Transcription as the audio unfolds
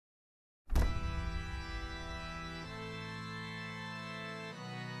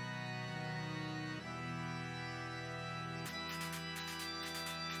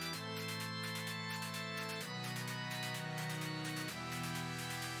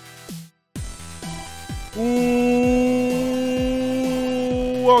Welcome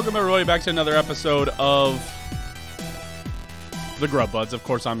everybody back to another episode of the Grub Buds. Of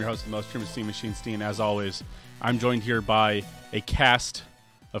course, I'm your host, the most Trim Steam Machine Steen. As always, I'm joined here by a cast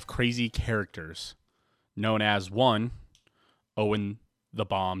of crazy characters known as one, Owen the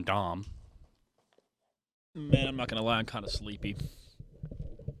Bomb Dom. Man, I'm not gonna lie, I'm kind of sleepy.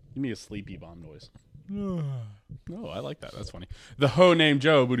 Give me a sleepy bomb noise. Oh, I like that. That's funny. The hoe named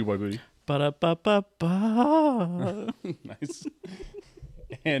Joe, Booty Boy Booty. Ba-da-ba-ba-ba. Nice.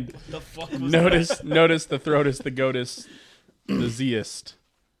 And The fuck was notice the throatist, the goatist, the zeist.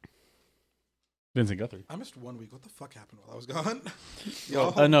 Vincent Guthrie. I missed 1 week. What the fuck happened while I was gone?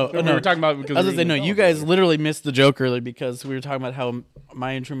 No. We were talking about because I was gonna say, no, you guys literally missed the joke earlier because we were talking about how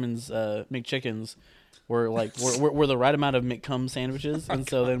my and Truman's McChickens were like were the right amount of McCum sandwiches, and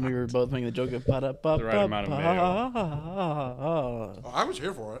so then we were both making the joke of the right amount of mayo. Oh, I was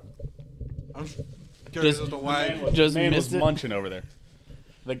here for it. I'm just curious as to why. Just Man was missed it. munching over there.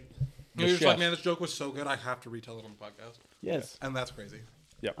 Like You're just like, man, this joke was so good, I have to retell it on the podcast. Yes, And that's crazy.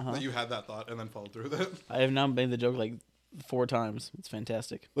 Yep. That you had that thought and then followed through with it. I have now made the joke like 4 times. It's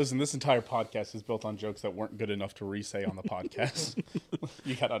fantastic. Listen, this entire podcast is built on jokes that weren't good enough to re-say on the podcast.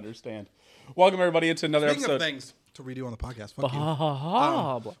 You gotta understand. Welcome everybody into another Speaking episode. of things to redo on the podcast, fuck you.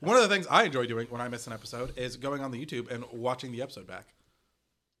 Ba-ha-ha-ha. One of the things I enjoy doing when I miss an episode is going on the YouTube and watching the episode back.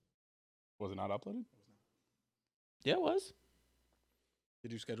 Was it not uploaded? Yeah, it was.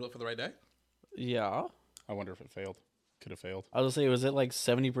 Did you schedule it for the right day? Yeah, I wonder if it failed. Could have failed. I was gonna say, was it like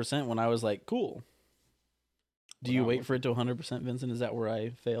 70% when I was like, cool? Do you wait for it to 100%, Vincent? Is that where I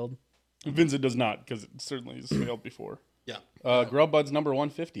failed? Vincent does not, because it certainly has failed before. Yeah. Grub Buds number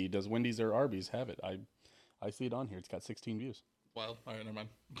 150. Does Wendy's or Arby's have it? I see it on here. It's got 16 views. Well, all right, never mind.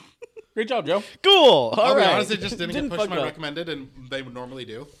 Great job, Joe. Cool. I'll All be right. honest, it just didn't get pushed fuck my up. recommended, and they would normally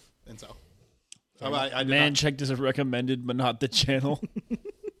do. And so. I did Man not, checked as recommended, but not the channel.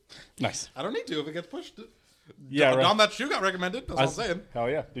 Nice. I don't need to if it gets pushed. Yeah, right. Don That Shoe got recommended. That's all I'm saying. Hell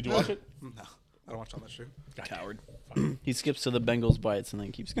yeah. Did you watch it? No, I don't watch Don That Shoe. Coward. He skips to the Bengals bites and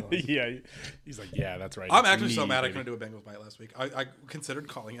then keeps going. Yeah. He's like, yeah, that's right. I'm It's actually so me, mad I baby. couldn't do a Bengals bite last week. I considered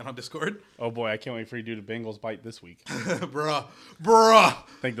calling it on Discord. Oh boy, I can't wait for you to do the Bengals bite this week. I Bruh.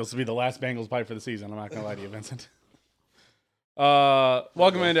 think this will be the last Bengals bite for the season. I'm not gonna lie to you, Vincent.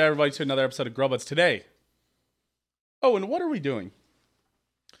 Welcome into everybody to another episode of Grub Buds today. Oh, and what are we doing?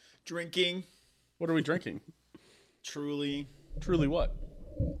 Drinking. What are we drinking? Truly. Truly what?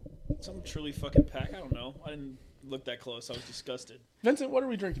 Some truly fucking pack. I don't know. I didn't look that close. I was disgusted. Vincent, what are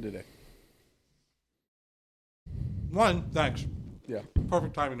we drinking today? One, thanks. Yeah.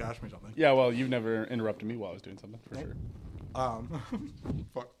 Perfect timing to ask me something. Yeah, well, you've never interrupted me while I was doing something, for sure.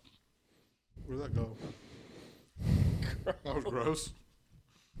 Fuck. Where'd that go? That was gross.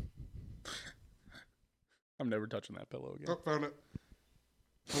 I'm never touching that pillow again. Oh, found it.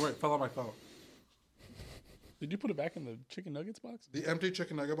 Oh, wait, fell on my phone. Did you put it back in the chicken nuggets box? The empty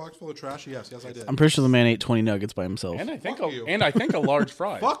chicken nugget box full of trash? Yes, I did. I'm pretty sure the man ate 20 nuggets by himself. And I think Fuck you. a large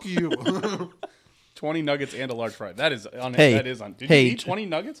fry. Fuck you. 20 nuggets and a large fry. That is on. Hey, that is on. Did hey, you eat 20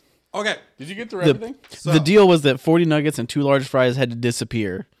 nuggets? Okay. Did you get through everything? So, The deal was that 40 nuggets and 2 large fries had to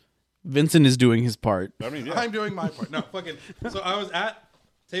disappear. Vincent is doing his part. I mean, yeah. I'm doing my part. No, fucking. So I was at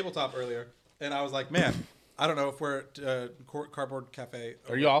Tabletop earlier, and I was like, man, I don't know if we're at Cardboard Cafe.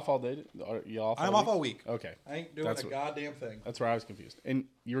 Are you off all day? Are you off? I'm off all week. Okay. I ain't doing That's a what- goddamn thing. That's where I was confused. And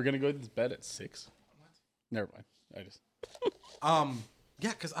you were gonna go to bed at 6? Never mind. I just. Yeah,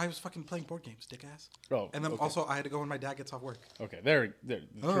 because I was fucking playing board games, dick ass. Oh. And then okay. also I had to go when my dad gets off work. Okay. There. The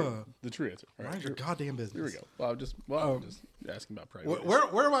true answer. All right. Mind your goddamn business. Here we go. Well, I'm just asking about priorities.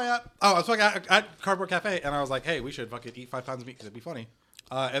 Where am I at? Oh, I was fucking at Cardboard Cafe, and I was like, hey, we should fucking eat 5 pounds of meat because it'd be funny.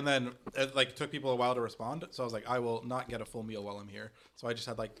 And then it like took people a while to respond, so I was like, I will not get a full meal while I'm here. So I just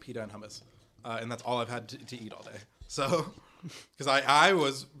had like pita and hummus, and that's all I've had to eat all day. So, because I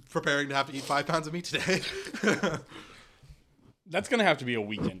was preparing to have to eat 5 pounds of meat today. That's gonna have to be a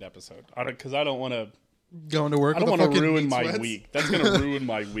weekend episode, because I don't want to. Going to work. I don't want to ruin my week. That's gonna ruin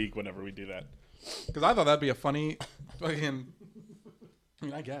my week whenever we do that. Because I thought that'd be a funny fucking. I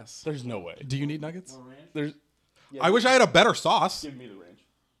mean, I guess. There's no way. Do you need nuggets? There's. I wish I had a better sauce. Give me the ranch.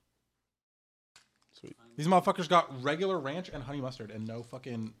 Sweet. These motherfuckers got regular ranch and honey mustard and no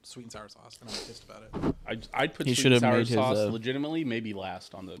fucking sweet and sour sauce, and I'm pissed about it. I'd put He sweet should and have sour made his, sauce legitimately maybe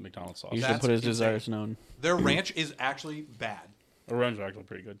last on the McDonald's sauce. You should That's put his insane. desires known. Their ranch is actually bad. The ranch are actually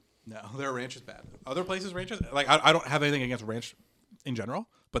pretty good. No, their ranch is bad. Other places' ranches, like I don't have anything against ranch in general,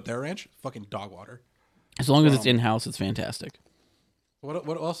 but their ranch, fucking dog water. As long as it's in-house, it's fantastic. What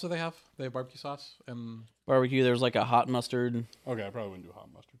else do they have? They have barbecue sauce and Barbecue, there's like a hot mustard. Okay, I probably wouldn't do hot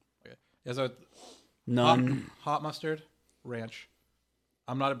mustard. okay. Yeah, so None. Hot mustard, ranch.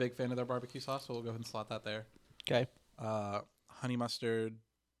 I'm not a big fan of their barbecue sauce, so we'll go ahead and slot that there. Okay. Honey mustard,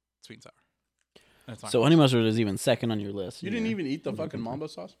 sweet and sour. And it's not So honey mustard is even second on your list. You didn't even eat the fucking mambo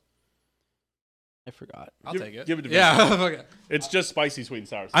sauce? I forgot. I'll take it. Give it to me. Yeah. Okay. It's just spicy, sweet, and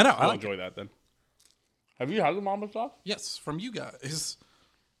sour. So I know, I I'll like enjoy that then. Have you had the mambo sauce? Yes, from you guys.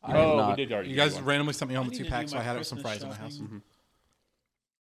 I have We not. did already. You do guys one. randomly sent me home I with need 2 to do packs, so my I had it with some Christmas fries in my house. shopping.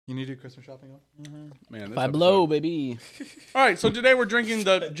 You need to do Christmas shopping? Man, this Five below, episode- baby. All right, so today we're drinking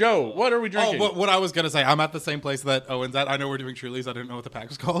the Joe. What are we Oh, drinking? what I was going to say, I'm at the same place that Owen's at. I know we're doing Truly's. I didn't know what the pack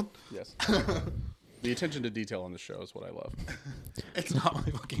was called. Yes. The attention to detail on the show is what I love. It's not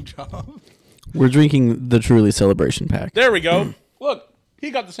my fucking job. We're drinking the Truly Celebration Pack. There we go. Look, he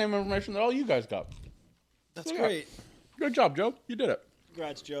got the same information that all you guys got. That's Yeah. great. Good job, Joe. You did it.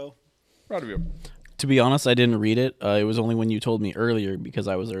 Congrats, Joe. Proud of you. To be honest, I didn't read it. It was only when you told me earlier because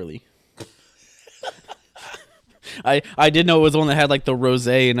I was early. I did know it was the one that had like the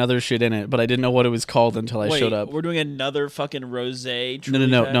rosé and other shit in it, but I didn't know what it was called until I showed up. We're doing another fucking rosé.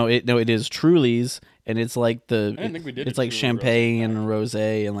 No. It is Truly's, and it's like the. I didn't think we did It's a like Truly champagne rosé and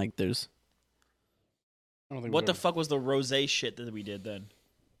rosé, and like there's. I don't think What we've the ever- fuck was the rosé shit that we did then?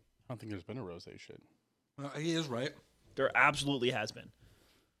 I don't think there's been a rosé shit. He is right. There absolutely has been.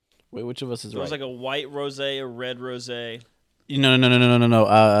 Wait, which of us is There right? was like a white rosé, a red rosé. No. Was it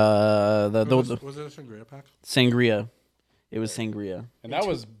a sangria pack? Sangria. It was sangria. And that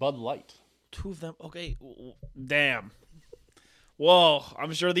was Bud Light. Two of them. Okay. Damn. Whoa.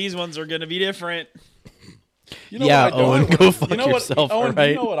 I'm sure these ones are gonna be different. You know Yeah, what I don't- Owen, go fuck you know yourself, what, Owen, alright?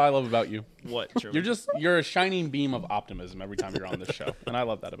 you know what I love about you? What? Truly? You're a shining beam of optimism every time you're on this show, and I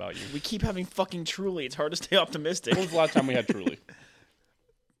love that about you. We keep having fucking Truly. It's hard to stay optimistic. When was the last time we had Truly?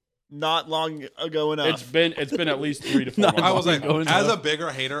 Not long ago enough. It's been at least 3 to 4 Not months. I was like, Going as up. a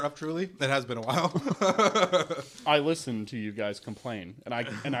bigger hater of Truly, it has been a while. I listen to you guys complain, and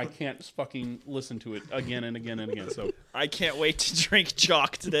I can't fucking listen to it again and again and again. So I can't wait to drink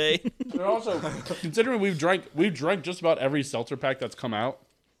chalk today. and also, considering we've drank just about every seltzer pack that's come out,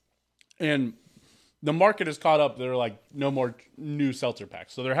 and the market is caught up. There are like no more new seltzer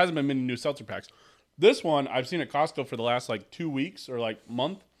packs, so there hasn't been many new seltzer packs. This one I've seen at Costco for the last like 2 weeks or like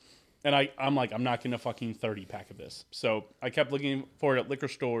month. And I'm like, I'm not getting a fucking 30 pack of this. So I kept looking for it at liquor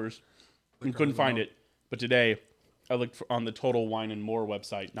stores and couldn't find it. But today I looked on the Total Wine and More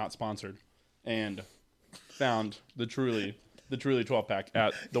website, not sponsored, and found the Truly 12 pack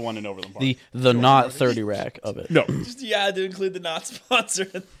at the one in Overland Park. The not 30 rack of it. No. Just to include the not sponsor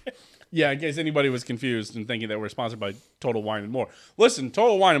in there. Yeah, in case anybody was confused and thinking that we're sponsored by Total Wine and More. Listen,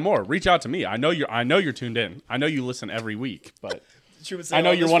 Total Wine and More, reach out to me. I know you're tuned in. I know you listen every week, but I know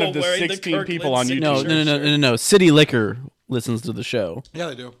you're one of the 16 people on YouTube. No. City Liquor listens to the show. Yeah,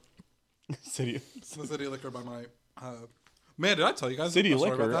 they do. City It's the City Liquor by my... man, did I tell you guys City a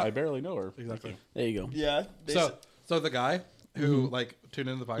story about Liquor, that? I barely know her. Exactly. There you go. Yeah. So the guy who like tuned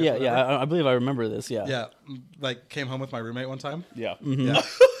into the podcast, Yeah, or yeah. whatever, I believe I remember this. Yeah. yeah, like came home with my roommate one time. Yeah. Yeah,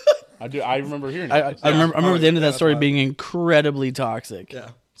 I do. I remember hearing I that. remember the end of that that's story wild. being incredibly toxic. yeah,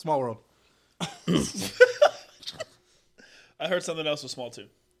 small world. I heard something else was small too.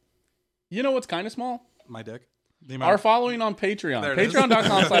 You know what's kind of small? My dick. The Our following on Patreon. There it is.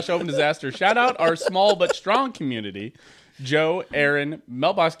 Patreon.com/open-disaster. Shout out our small but strong community. Joe, Aaron,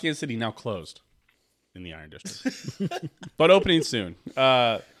 Melbox, Kansas City, now closed in the Iron District. But opening soon.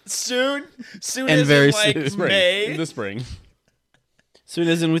 Soon And as very in, like soon. Spring. May. In the spring. Soon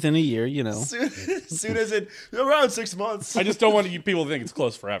as in within a year, you know. Soon as in around 6 months. I just don't want you people to think it's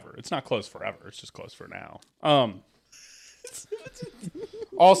closed forever. It's not closed forever. It's just closed for now.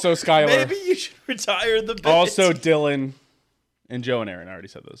 Also, Skylar. Maybe you should retire the bit. Also, Dylan. And Joe and Aaron. I already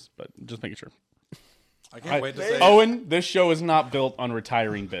said this, but just making sure. I can't wait to say. Owen, this show is not built on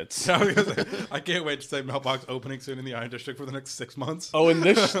retiring bits. I can't wait to say Mailbox opening soon in the Iron District for the next 6 months. Owen,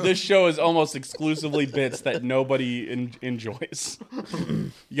 this show is almost exclusively bits that nobody enjoys.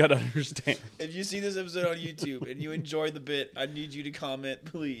 You gotta understand. If you see this episode on YouTube and you enjoy the bit, I need you to comment,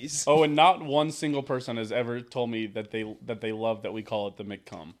 please. Oh, and not one single person has ever told me that they love that we call it the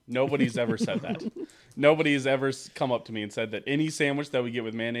McCum. Nobody's ever said that. Nobody has ever come up to me and said that any sandwich that we get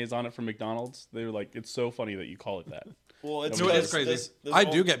with mayonnaise on it from McDonald's, they're like, it's so funny that you call it that. Well, it's You know what? because It's crazy. this I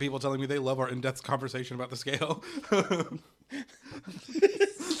whole- do get people telling me they love our in-depth conversation about the scale.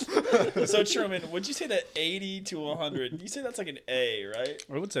 So Truman, would you say that 80 to 100? You say that's like an A, right?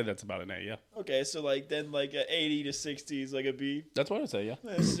 I would say that's about an A, yeah. Okay, so like then like a 80 to 60 is like a B. That's what I would say, yeah.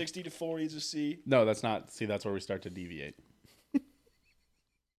 60 to 40 is a C. No, that's not. See, that's where we start to deviate.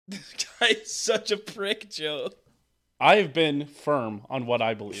 This guy's such a prick, Joe. I have been firm on what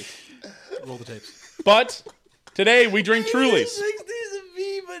I believe. Roll the tapes. But today we drink Trulies. 60s and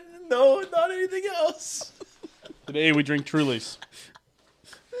V, but no, not anything else. Today we drink Trulies.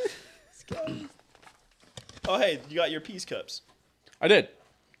 Oh, hey, you got your peace cups. I did.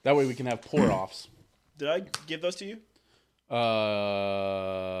 That way we can have pour-offs. Did I give those to you?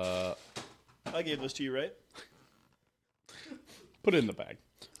 Uh, I gave those to you, right? put it in the bag.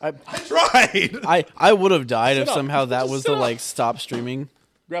 Right. I would have died if up. somehow that Just was sit the up. like stop streaming.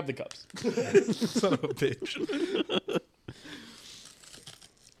 Grab the cups. Son of a bitch.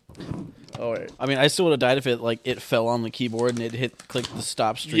 Oh wait. I mean, I still would have died if it fell on the keyboard and it clicked the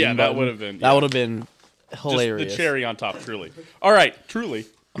stop stream. Yeah, that button. would have been- That yeah. would have been Just hilarious. the cherry on top, Truly. All right, Truly.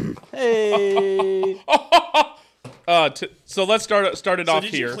 Hey. So let's start it So off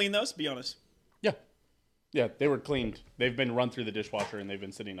did here. you clean those? Be honest. Yeah, they were cleaned. They've been run through the dishwasher and they've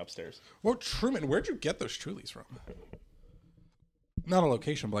been sitting upstairs. Well, Truman, where'd you get those Trulies from? Not a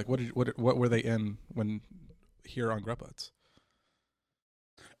location, but like, what were they in when here on Grubbuds?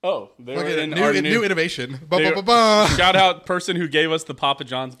 Oh, they were in new, our new innovation. Ba, they- ba, ba, ba. Shout out person who gave us the Papa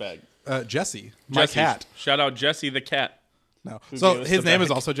John's bag. Jesse, my Jesse. cat. Shout out Jesse the cat. No. Who So gave us his the name bag.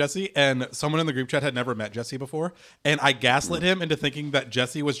 is also Jesse, and someone in the group chat had never met Jesse before, and I gaslit him into thinking that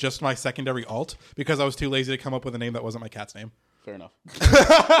Jesse was just my secondary alt because I was too lazy to come up with a name that wasn't my cat's name. Fair enough.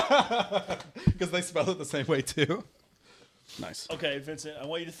 Because they spell it the same way too. Nice. Okay, Vincent, I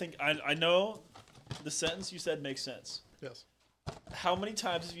want you to think. I know the sentence you said makes sense. Yes. How many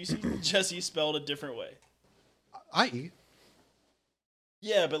times have you seen Jesse spelled a different way? I.e.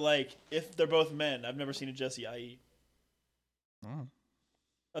 Yeah, but like, if they're both men, I've never seen a Jesse IE. Oh.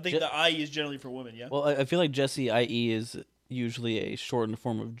 I think the IE is generally for women, yeah? Well, I feel like Jesse IE is usually a shortened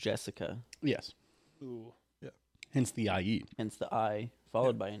form of Jessica, Yes. Ooh. Hence the IE. hence the I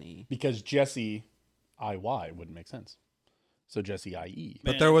followed by an E. Because Jesse IY wouldn't make sense. So Jesse IE.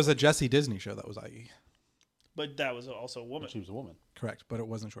 But Man. there was a Jesse Disney show that was I.E. But that was also a woman. She was a woman. Correct, but it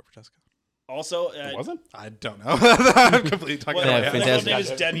wasn't short for Jessica. Also, It wasn't? I don't know. I'm completely talking What, Yeah, about her fantastic. name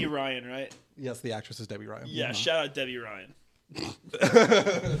is Debbie Ryan, right? Yes, the actress is Debbie Ryan. Yeah, shout out Debbie Ryan.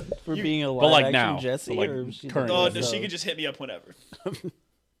 For being a live But like action now, Jesse, but like or she current Oh, Jesse. she could just hit me up whenever.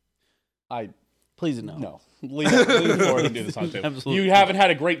 Please no. No. Leave forward and do this on tape. Absolutely. You haven't had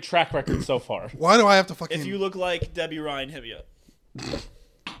a great track record so far. Why do I have to fucking... If you look like Debbie Ryan, hit me up.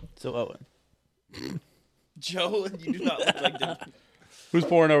 So Owen, Joe, you do not look like Debbie. Who's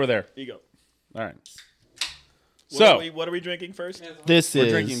pouring over there? Here you go. All right. What So, what are we drinking first? this we're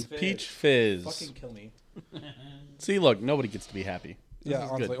is drinking peach fizz. fucking kill me. See, look, nobody gets to be happy. Yeah,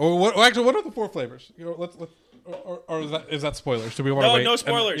 is honestly. good. Or actually, what are the 4 flavors? You know, let's or is that spoilers? Do we want to No, wait? no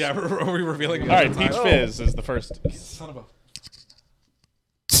spoilers. Yeah, are we revealing? All right, peach fizz is the first. Son of a.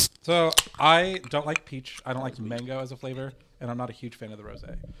 So I don't like peach. I don't like mango as a flavor, and I'm not a huge fan of the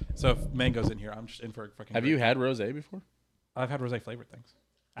rosé. So if mango's in here, I'm just in for a fucking. Have you had rosé before? I've had rosé flavored things.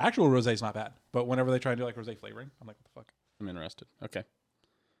 Actual rosé is not bad, but whenever they try and do like rosé flavoring, I'm like, what the fuck. I'm interested. Okay.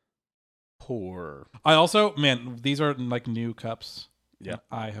 Pour. I also, man, these are like new cups. Yeah.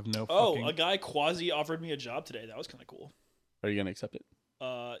 I have no. Oh, fucking... a guy quasi offered me a job today. That was kind of cool. Are you gonna accept it?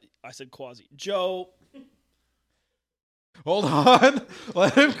 I said quasi. Joe. Hold on,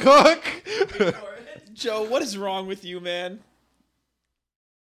 let him cook. Joe, what is wrong with you, man?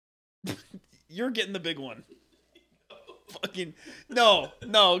 You're getting the big one. Fucking no,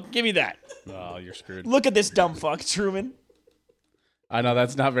 give me that. Oh, you're screwed. Look at this dumb fuck, Truman. I know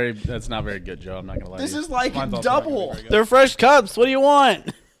that's not very good, Joe. I'm not gonna lie. This to you. is like Mine's also not gonna be double. very good. they're fresh cups. What do you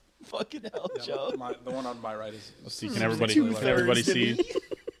want? Fucking hell, Joe. The one on my right is. See, can everybody Two-thirds can everybody to see? me.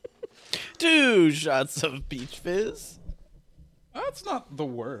 2 shots of peach fizz. That's not the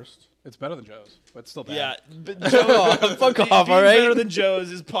worst. It's better than Joe's, but it's still bad. Yeah, but Joe, Fuck being off, all right? better than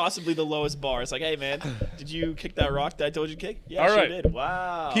Joe's is possibly the lowest bar. It's like, hey man, did you kick that rock that I told you to kick? Yeah, All sure right. did.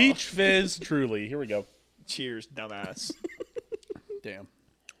 Wow. Peach fizz, truly. Here we go. Cheers, dumbass. Damn.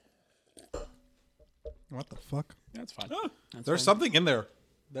 What the fuck? That's fine. There's something in there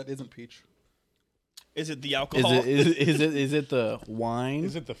that isn't peach. Is it the Is alcohol? it is it the wine?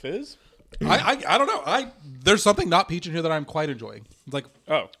 Is it the fizz? I don't know. There's something not peach in here that I'm quite enjoying. It's like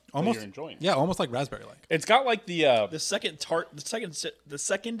Oh, almost you're enjoying. Yeah, almost like raspberry like. It's got like the. The second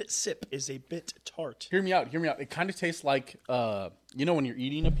sip is a bit tart. Hear me out. Hear me out. It kind of tastes like you know when you're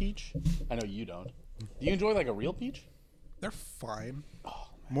eating a peach. I know you don't. Do you enjoy like a real peach? They're fine. Oh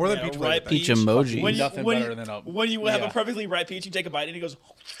More than Yeah, peach ripe flavored. Peach things. emoji. When you, Nothing when, better than a- when you have yeah. a perfectly ripe peach, you take a bite and it goes.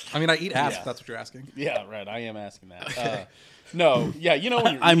 I mean, I eat ass. Yeah. If that's what you're asking. Yeah, right. I am asking that. No, yeah, you know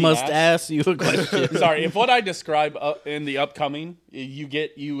when you're I eating must ass- ask you a question. Sorry, if what I describe in the upcoming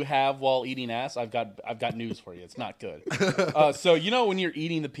you have while eating ass, I've got news for you. It's not good. So you know when you're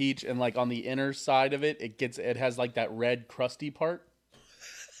eating the peach and like on the inner side of it, it has like that red crusty part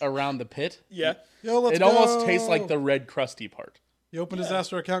around the pit. Yeah. Yo, let's It go. almost tastes like the red crusty part. You open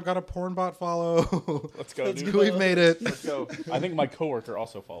disaster account, got a porn bot follow. Let's go, dude. We've made it. Let's go. I think my coworker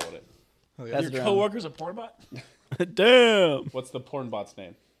also followed it. Oh, yeah. That's Your drowned. coworker's a porn bot? Damn. What's the porn bot's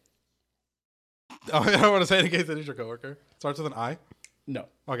name? Oh, I don't want to say it in case it is your coworker. Starts with an I. No.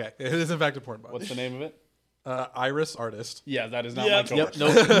 Okay, it is in fact a porn bot. What's the name of it? Iris artist. Yeah, that is not Yep. my Yep.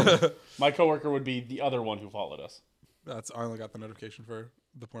 coworker. Nope. My coworker would be the other one who followed us. I only got the notification for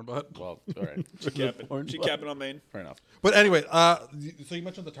the porn bot. Well, all right. She capping on Maine. Fair enough. But anyway, so you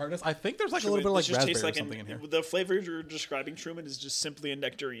mentioned the tartness. I think there's like a little bit of like This just tastes raspberry or like something in here. the flavor you're describing, Truman, is just simply a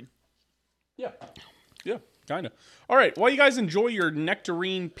nectarine. Yeah. Yeah, kind of. All right, while you guys enjoy your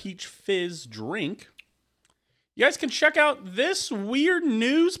nectarine peach fizz drink, you guys can check out this weird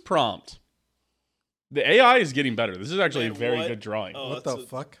news prompt. The AI is getting better. This is actually Man, a very what? good drawing. Oh, What that's the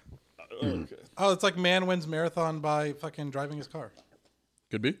fuck? okay. Oh, it's like man wins marathon by fucking driving his car.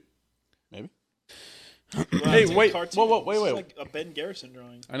 Could be. Maybe. Wow, Hey, it's a wait. cartoon. Whoa, wait, It's wait. like a Ben Garrison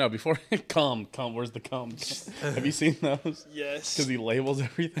drawing. I know, before... Come. Where's the cum? Have you seen those? Yes. Because he labels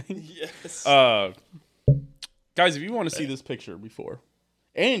everything. Yes. Guys, if you want to see this picture before,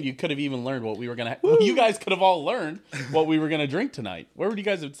 and you could have even learned what we were going to... You guys could have all learned what we were going to drink tonight. Where would you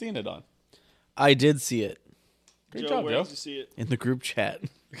guys have seen it on? I did see it Great Joe, job, where Joe. did you see it? in the group chat.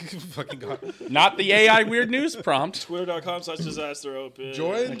 Fucking god. Not the AI weird news prompt. Twitter.com/disaster open.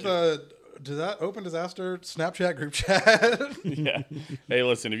 Join the open disaster Snapchat group chat. Yeah. Hey,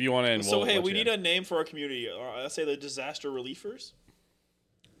 listen, if you want to end, So, we'll hey, let we you need in. a name for our community. I say the disaster reliefers.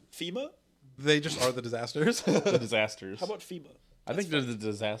 FEMA? They just are the disasters. The disasters. How about FEMA? I think the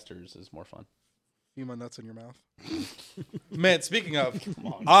disasters is more fun. Fema nuts in your mouth. Man, speaking of,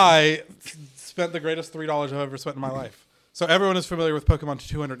 I spent the greatest $3 I've ever spent in my life. So everyone is familiar with Pokemon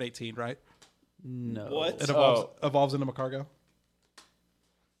 218, right? No. What? It evolves into Macargo.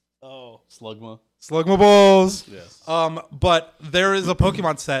 Oh. Slugma. Slugmables. Yes. But there is a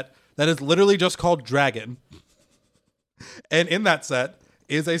Pokemon set that is literally just called Dragon. And in that set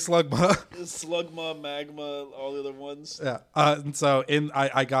is a Slugma. Slugma, Magma, all the other ones. Yeah. And so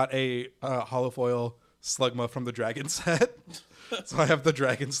I got a holofoil Slugma from the Dragon set. So I have the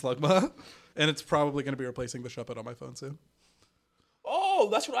Dragon Slugma. And it's probably going to be replacing the Shuppet on my phone soon. Oh,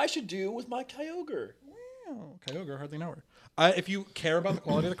 that's what I should do with my Kyogre. Oh, Kyogre, hardly know her. If you care about the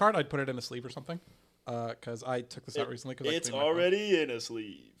quality of the card, I'd put it in a sleeve or something. Because I took this out recently. It's already in a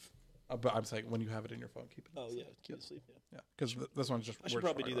sleeve. But I'm saying when you have it in your phone, keep it. Oh, yeah. Keep the sleeve, yeah. Yeah, because this one's just. I should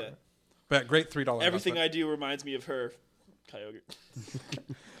probably do that. But yeah, great $3. Everything I do reminds me of her, Kyogre.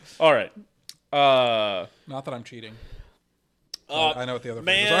 All right. Not that I'm cheating. Uh, I know what the other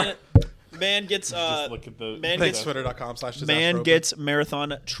man, favors are. man gets Just look at the. man Thanks, gets Twitter.com/disaster. man gets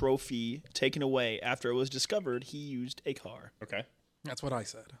marathon trophy taken away after it was discovered he used a car. Okay. That's what I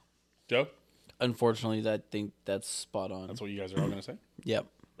said. Joe, Unfortunately, I think that's spot on. that's what you guys are all going to say. Yep.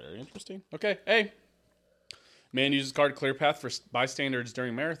 Very interesting. Okay. Hey. Man uses card clear path for bystanders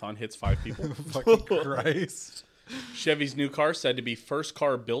during marathon, hits 5 people. Fucking Christ. Chevy's new car said to be first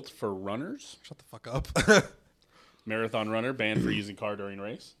car built for runners. Shut the fuck up. Marathon runner banned for using car during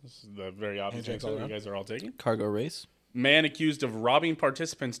race. This is the very obvious Handshakes answer all that you around. guys are all taking. Cargo race. Man accused of robbing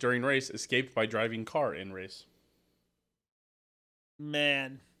participants during race escaped by driving car in race.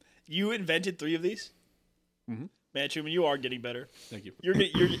 Man, you invented 3 of these. Mhm. Man, Truman, you are getting better. Thank you. You're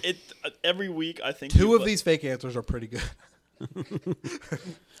it every week. I think 2 of these fake answers are pretty good.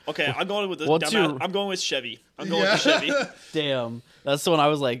 Okay, I'm going with the What's dumbass. your- I'm going with Chevy. I'm going with Chevy. Damn. That's the one I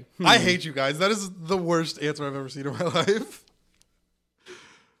was like, I hate you guys. That is the worst answer I've ever seen in my life.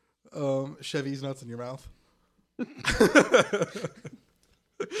 Chevy's nuts in your mouth.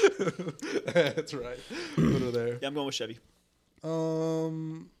 That's right. Put it there. Yeah, I'm going with Chevy.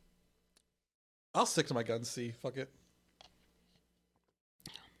 I'll stick to my guns. See, fuck it.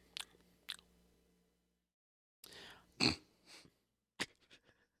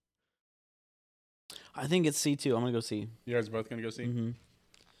 I think it's C2. I'm going to go C. You guys are both going to go see? Mm-hmm.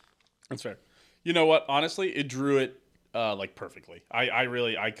 That's fair. You know what? Honestly, it drew it like perfectly.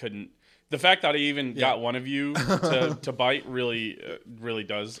 I couldn't. The fact that I even got one of you to bite really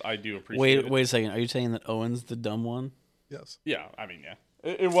does. I do appreciate it. Wait a second. Are you saying that Owen's the dumb one? Yes. Yeah, I mean, yeah.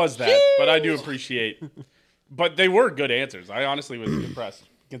 It was that, but I do appreciate. But they were good answers. I honestly was impressed.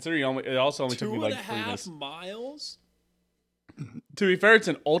 Considering it also only took me like 3 2.5 minutes. miles. To be fair, it's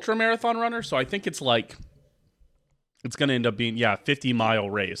an ultra marathon runner, so I think it's going to end up being 50-mile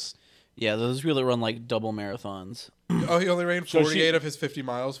race. Yeah, those people that run like double marathons. Oh, he only ran So 48 of his 50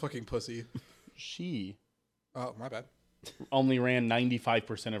 miles. Fucking pussy. She Oh, my bad. only ran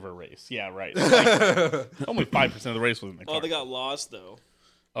 95% of her race. Yeah, right. Like, only 5% of the race was in the car. Oh, they got lost though.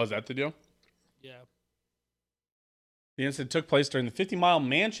 Oh, is that the deal? Yeah. The incident took place during the 50-mile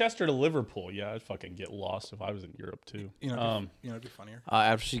Manchester to Liverpool. Yeah, I'd fucking get lost if I was in Europe too. It'd be funnier.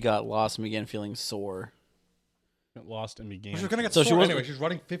 After she got lost and began feeling sore. Get lost and began. She's gonna get So she sore wasn't- anyway. She's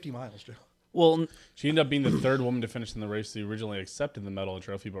running 50 miles, Joe. Well, She ended up being the third woman to finish in the race. She originally accepted the medal and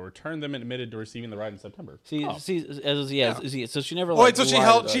trophy, but returned them and admitted to receiving the ride in September. so she never. Oh, Like, wait, so she lied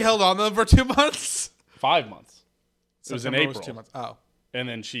held about on to them for 2 months. 5 months. It was in September April. 2 months. Oh. And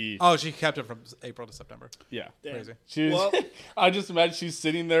then she, She kept it from April to September. yeah. Damn. Crazy. She was, Well- I just imagine she's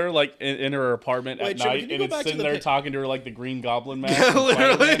sitting there like in her apartment Wait, at Jimmy, night, can you and go it's back to sitting the there pic- talking to her like the Green Goblin man. Yeah,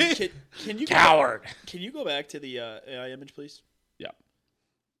 literally. Can you Coward. Can you go back to the AI image, please? Yeah.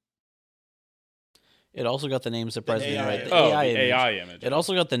 It also got the name surprisingly AI right. image. The Oh, AI the image. AI image. It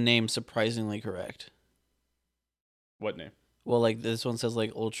also got the name surprisingly correct. What name? Well, like this one says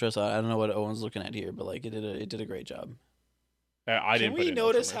like ultra. So I don't know what Owen's looking at here, but like it did a great job. I didn't. Can put we in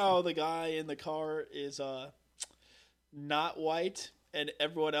notice ultra how the guy in the car is not white and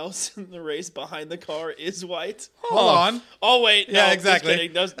everyone else in the race behind the car is white? Hold on. Oh wait, no, Yeah, just exactly.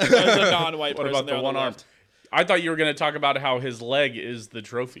 kidding. There's a non-white What person about there the on one arm? left. I thought you were going to talk about how his leg is the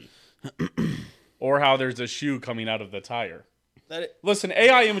trophy, or how there's a shoe coming out of the tire. Listen,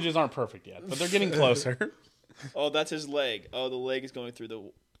 AI images aren't perfect yet, but they're getting closer. Oh, that's his leg. Oh, the leg is going through the.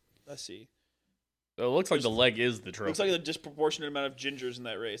 Let's see. So it looks like the leg is the trophy. Looks like a disproportionate amount of gingers in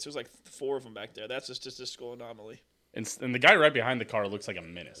that race. There's like 4 of them back there. That's a statistical anomaly. And the guy right behind the car looks like a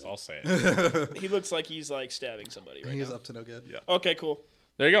menace. I'll say it. He looks like he's like stabbing somebody right He is now. up to no good. Yeah. Okay, cool.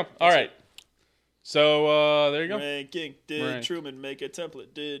 There you go. All right. So there you go. Ranking. Did Rank. Truman make a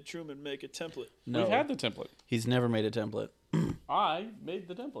template? Did Truman make a template? No, We've had the template. he's never made a template. I made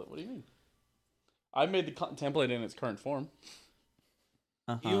the template. What do you mean? I made the template in its current form.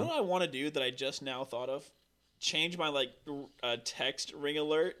 You know what I want to do that I just now thought of? Change my like text ring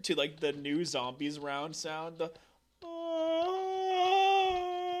alert to like the new zombies round sound. The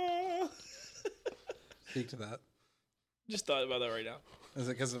Speak to that. just thought about that right now. Is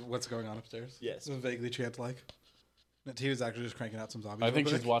it because of what's going on upstairs? Yes. It's vaguely chant-like. He was actually just cranking out some zombies. I think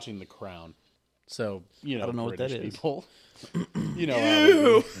real she's quick. watching The Crown. So, you know, I don't know what that British is. people. You know how it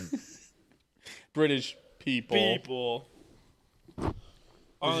Ew. is. British people. People. Did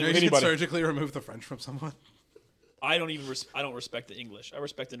you know you could anybody. surgically remove the French from someone? I don't even. I don't respect the English. I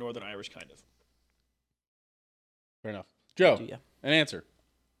respect the Northern Irish kind of. Fair enough. Joe, Yeah. an answer.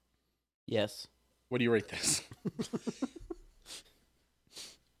 Yes. What do you rate this?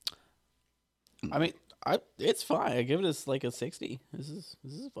 I mean, it's fine. I give it like a 60. This is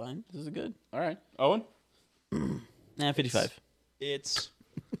fine. This is good. All right. Owen? 55. It's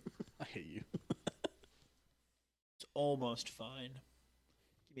I hate you. almost fine.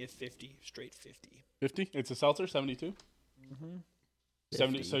 Give me a 50, straight 50. 50? It's a seltzer? 72? Mm-hmm.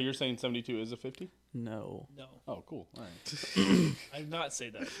 70. 50. So you're saying 72 is a 50? No. No, Oh, cool. All right. I did not say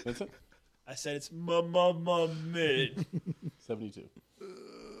that. That's it? I said it's mid. 72.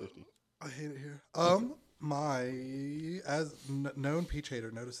 50. I hate it here. My known peach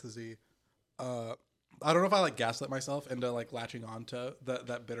hater, notice the Z. I don't know if I like gaslit myself into like latching on to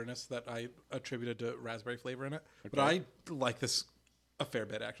that bitterness that I attributed to raspberry flavor in it, but I like this a fair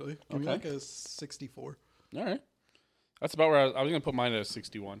bit actually. Give me Okay. like a 64. All right. That's about where I was going to put mine at a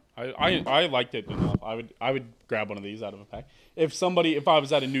 61. I liked it enough. I would grab one of these out of a pack. If I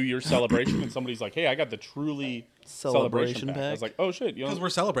was at a New Year's celebration and somebody's like, "Hey, I got the truly celebration pack," I was like, "Oh shit!" You Because know, we're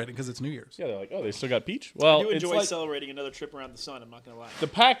celebrating because it's New Year's. yeah, they're like, "Oh, they still got peach." Well, I do it's enjoy like, celebrating another trip around the sun. I'm not gonna lie. the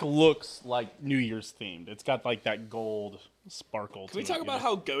pack looks like New Year's themed. It's got like that gold sparkle. Can we talk about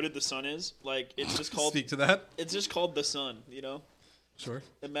how goated the sun is? Like it's just called. Speak to that. It's just called the sun. You know. Sure.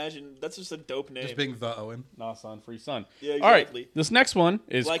 Imagine that's just a dope name. Just being the Owen. Nah, son, free sun. Yeah, All right, exactly. this next one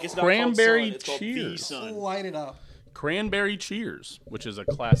is Like it's not called cranberry sun, it's called the cheers. sun. Light it up. Cranberry cheers, which is a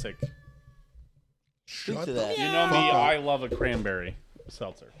classic. Speak to that. You know me, Fuck. I love a cranberry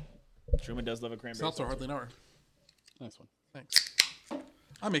seltzer. Truman does love a cranberry. Seltzer hardly know her. Nice one. Thanks.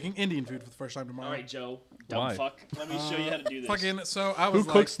 I'm making Indian food for the first time tomorrow. All right, Joe. Dumb Why? fuck. Let me show you how to do this. Fucking. So I Who was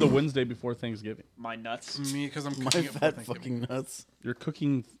cooks the Wednesday before Thanksgiving? My nuts. me because I'm My cooking it for fat Thanksgiving. fucking nuts. You're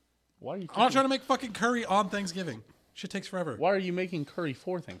cooking. Why are you? I'm not Cooking, trying to make fucking curry on Thanksgiving. Shit takes forever. why are you making curry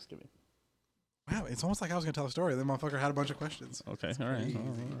for Thanksgiving? Wow, it's almost like I was gonna tell a story. The motherfucker had a bunch of questions. Okay, all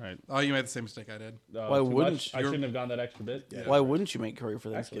right. Oh, you made the same mistake I did. Why Too wouldn't much? I shouldn't have gone that extra bit. Yeah. Why wouldn't you make curry for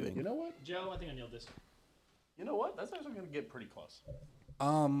Actually, Thanksgiving? you know what? Joe, I think I nailed this. You know what? That's actually gonna get pretty close.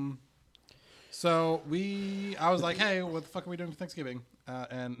 So I was like, hey, what the fuck are we doing for Thanksgiving?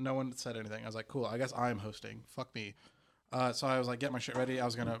 And no one said anything. I was like, cool, I guess I'm hosting. Fuck me. So I was like, get my shit ready. I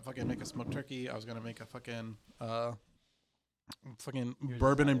was gonna fucking make a smoked turkey. I was gonna make a fucking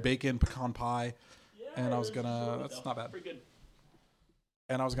bourbon and bacon pecan pie. And I was gonna, that's not bad. Pretty good.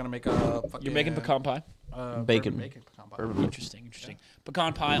 And I was gonna make a fucking. You're making pecan pie? Bacon. Bacon pecan pie. Bourbon. Interesting.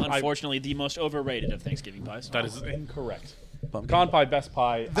 Pecan pie, unfortunately, the most overrated of Thanksgiving pies. That is incorrect. Pumpkin. Pecan pie, best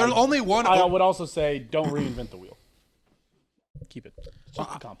pie. There's only one. I would also say don't reinvent the wheel. Keep it. It's just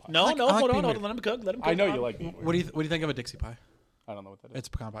pecan pie. No, I like hold on. being Let him cook. Let him cook. I know you like. What do you think of a Dixie pie? I don't know what that is. It's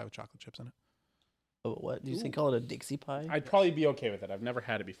pecan pie with chocolate chips in it. Oh, what? Do you say call it a Dixie pie? I'd probably be okay with it. I've never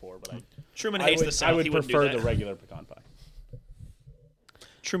had it before, but Truman I hates would, the South. I would He wouldn't prefer do the that. regular pecan pie.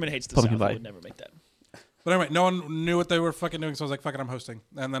 Truman hates the Pumpkin South. pie. He would never make that. But anyway, no one knew what they were fucking doing, so I was like, fuck it, I'm hosting.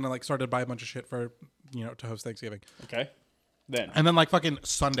 And then I like started to buy a bunch of shit for, to host Thanksgiving. Okay. Then. And then like fucking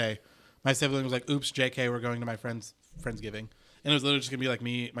Sunday, my sibling was like, oops, JK, we're going to my Friendsgiving. And it was literally just gonna be like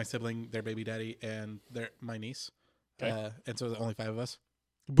me, my sibling, their baby daddy, and my niece. Okay. And so it was only 5 of us.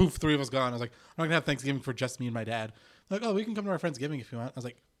 Boof, 3 of us gone. I was like, I'm not gonna have Thanksgiving for just me and my dad. They're like, oh, we can come to our Friendsgiving if you want. I was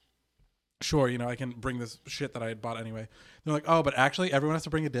like, sure, I can bring this shit that I had bought anyway. They're like, oh, but actually everyone has to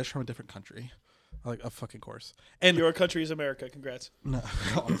bring a dish from a different country. I'm like, a fucking course. And Your country is America. Congrats. no,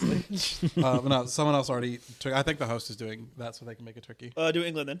 honestly. But no, someone else already took. I think the host is doing that so they can make a turkey. Do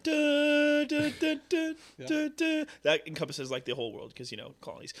England then. That encompasses like the whole world because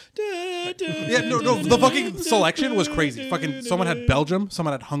colonies. Yeah, no, the fucking selection was crazy. Fucking someone had Belgium,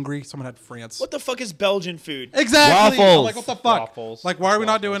 someone had Hungary, someone had France. What the fuck is Belgian food? Exactly. Waffles. I'm like, what the fuck? Waffles. Like, why are we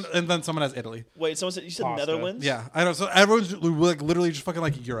not doing? Waffles. And then someone has Italy. Wait, someone said you said Pasta. Netherlands? Yeah, I know. So everyone's like literally just fucking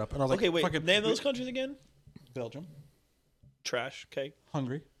like Europe, and I was like, Okay, wait. fucking Name those countries again. Belgium, Trash. Okay.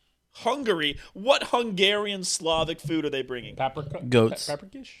 Hungary. Hungary. What Hungarian Slavic food are they bringing? Paprika. Goats.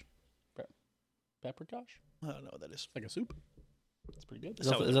 Paprikash. Paprikash. I don't know what that is. Like a soup. It's pretty good. Is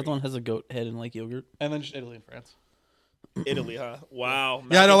that the one that has a goat head and like yogurt? And then just Italy and France. Italy, huh? Wow.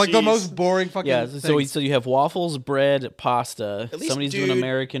 Yeah, I know, mac like and the cheese. most boring fucking. Yeah. So things. you have waffles, bread, pasta. At least, Somebody's doing dude-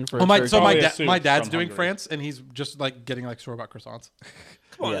 American for. Oh my! turkey. So Probably a soup my dad's from doing Hungary. France, and he's just like getting like store bought croissants.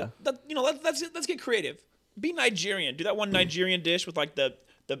 Come on. Yeah. Let's get creative. Be Nigerian. Do that one Nigerian dish with like the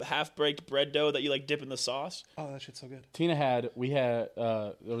half baked bread dough that you like dip in the sauce. Oh, that shit's so good. There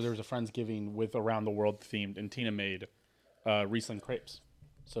was a Friendsgiving with around the world themed, and Tina made Riesling crepes.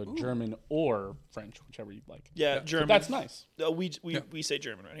 So German or French, whichever you'd like. Yeah, But German. that's nice. We say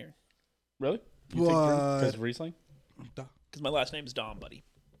German right here Really? You think What? because Riesling? because my last name is Dom, buddy.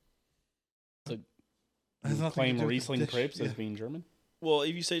 Has You nothing claim to do with Riesling the dish. crepes Yeah. as being German? Well,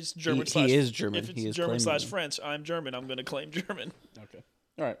 if you say it's German, He is German. If it's He is German claiming / it. French, I'm German. I'm going to claim German. Okay.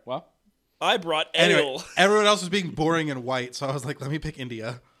 All right. Well, I brought Anyway, ale. everyone else was being boring and white, so I was like, let me pick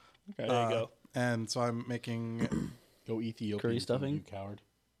India. okay. There you go. And so I'm making Go Ethiopian Curry food, stuffing? You coward.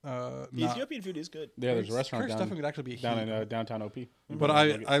 The not- Ethiopian food is good. Yeah, there's a restaurant curry down, stuffing would actually be down heat. in downtown OP. But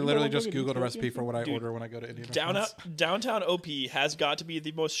I literally just Googled a recipe for what I Dude, order when I go to Indian Downtown, restaurants. downtown OP has got to be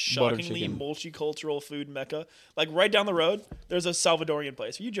the most Butter shockingly chicken. multicultural food mecca. Like right down the road, there's a Salvadorian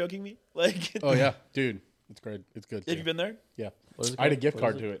place. Are you joking me? Like, Oh yeah, dude, it's great. It's good. have too. you been there? Yeah, What is it I had a called? gift What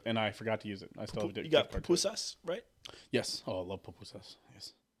card is to it, and I forgot to use it. I still have a You got gift card to it. pupusas, right? Yes. Oh, I love pupusas.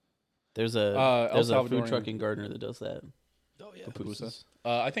 Yes. There's El a food Salvadorian. truck in Gardner that does that. Oh yeah, Pupusas.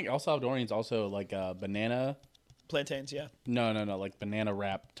 I think El Salvadorian's also like banana. plantains. Yeah. No, like banana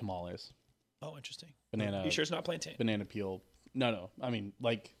wrap tamales. Oh, interesting. Banana. You sure it's not plantain? Banana peel. No. I mean,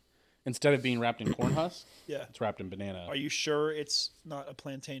 like, instead of being wrapped in corn husk, Yeah. it's wrapped in banana. Are you sure it's not a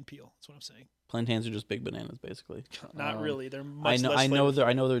plantain peel? That's what I'm saying. Plantains are just big bananas, basically. Not really. They're I much know. less I know.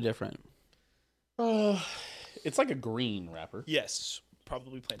 flavorful. They're different. It's like a green wrapper. Yes,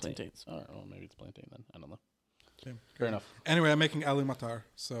 probably plantain. Plantains. All right. Well, maybe it's plantain then. I don't know. Okay. Fair enough. Anyway, I'm making alu matar,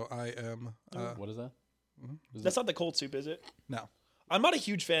 so I am. What is that? That's not the cold soup, is it? No. I'm not a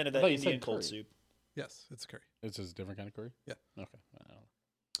huge fan of that thought you said Indian cold curry. soup. Yes, it's curry. It's just a different kind of curry. Yeah. Okay.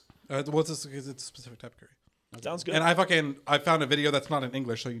 I don't know. What's this? Because it's a specific type of curry. Sounds good. And I found a video that's not in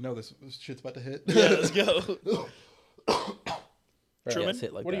English, so you know this shit's about to hit. Yeah, let's go. Fair Truman? enough.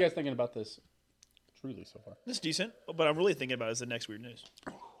 Hit like What are that. you guys thinking about this? Truly, so far. It's decent, but I'm really thinking about is the next weird news.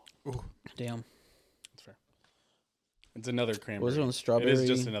 Damn. It's fair. It's another cranberry. Was it on strawberry? It is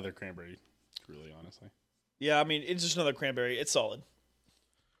just another cranberry. Truly, honestly. Yeah, I mean, it's just another cranberry. It's solid.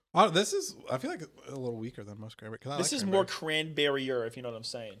 This is, I feel like a little weaker than most cranberry. This is more cranberry-er, if you know what I'm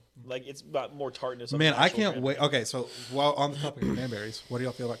saying. Like, it's got more tartness. Man, I can't wait. Okay, so while on the topic of cranberries, what do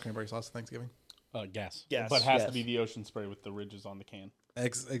y'all feel about cranberry sauce at Thanksgiving? Gas. Gas. But has to be the ocean spray with the ridges on the can.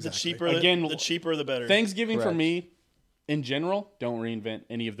 Exactly. The cheaper, the cheaper, the better. Thanksgiving for Correct. me, in general, don't reinvent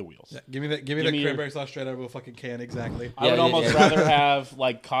any of the wheels. Yeah, give me the cranberry sauce straight out of a fucking can. Exactly. I would almost rather have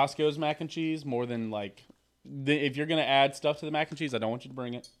like Costco's mac and cheese more than like if you're gonna add stuff to the mac and cheese. I don't want you to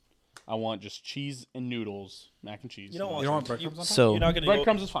bring it. I want just cheese and noodles, mac and cheese. You don't want breadcrumbs on top? So You're not gonna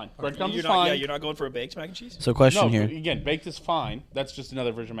breadcrumbs is fine. Breadcrumbs is you're not, fine. Yeah, you're not going for a baked mac and cheese. So question no, here. again, baked is fine. That's just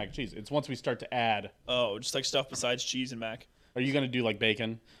another version of mac and cheese. It's once we start to add. Oh, just like stuff besides cheese and mac. Are you gonna do like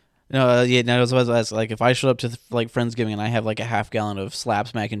bacon? No, yeah, no, I was about to ask, like, if I showed up to like Friendsgiving and I have like a half gallon of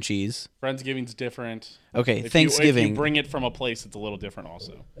Slaps mac and cheese. Friendsgiving's different. Okay, If Thanksgiving. you bring it from a place, it's a little different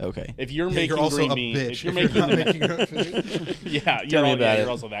also. Okay. If you're making You're also green a bean, bitch. if you're if you're making not making your own food. yeah, Tell me about it. you're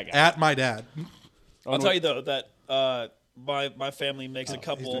also that guy. At my dad. I'll tell you though that my family makes a he's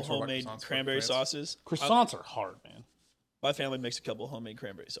couple doing store-bought homemade croissants for cranberry France. sauces. Croissants are hard, man. My family makes a couple homemade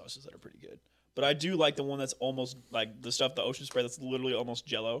cranberry sauces that are pretty good. But I do like the one that's almost like the stuff, the ocean spray that's literally almost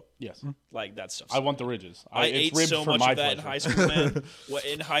Jello. Yes, Like that stuff. I want the ridges. I it's ate ribbed so for much my of that in pleasure. high school, man.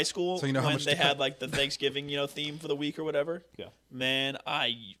 In high school, So you know how when much they to had cut. like the Thanksgiving, theme for the week or whatever. Yeah. Man,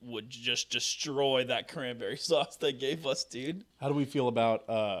 I would just destroy that cranberry sauce they gave us, dude. How do we feel about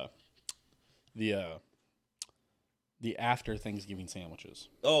the after Thanksgiving sandwiches?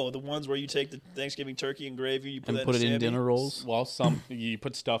 Oh, the ones where you take the Thanksgiving turkey and gravy, you put And that put it in Sammy? dinner rolls. Well, some you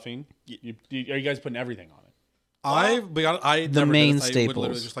put stuffing. Are you guys putting everything on it? I The never main did this. I would literally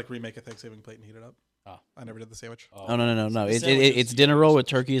staples. just like remake a Thanksgiving plate and heat it up. Ah. I never did the sandwich. Oh, no. The It's sandwiches, dinner roll with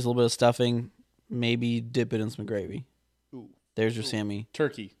turkeys, a little bit of stuffing, maybe dip it in some gravy. Ooh. There's your Sammy.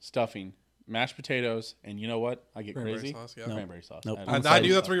 Turkey, stuffing, mashed potatoes, and you know what? I get Cranberry crazy. sauce, yeah. No. Cranberry sauce. Nope. I On don't- the I side.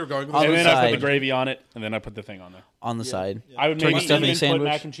 knew that's where you were going with On and the then I put the side. gravy on it, and then I put the thing on there. On the side. I would Turkey maybe stuffing even put sandwich?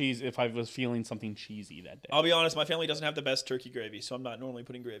 mac and cheese if I was feeling something cheesy that day. I'll be honest, my family doesn't have the best turkey gravy, so I'm not normally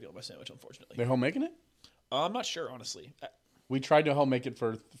putting gravy on my sandwich, unfortunately. They're home making it. I'm not sure, honestly. We tried to home make it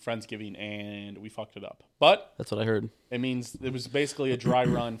for Friendsgiving, and we fucked it up. But That's what I heard. it means it was basically a dry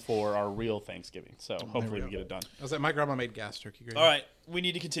run for our real Thanksgiving. So hopefully we get it done. I was like, my grandma made gas turkey gravy. All right, we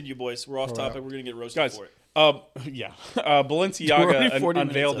need to continue, boys. We're off topic. We're going to get roasted Guys, for it. yeah. We're Balenciaga already 40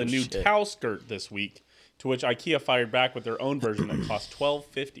 unveiled a minutes. new Oh, shit. towel skirt this week, to which IKEA fired back with their own version that cost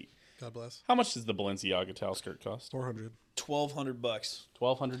 $12.50. God bless. How much does the Balenciaga towel skirt cost? 400. $1,200.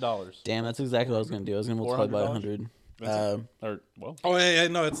 $1,200. Damn, that's exactly what I was going to do. I was going to multiply by $400? 100. Or well, Oh yeah,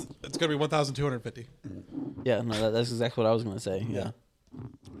 no, it's gonna be 1,250. Yeah, no, that's exactly what I was going to say. Yeah.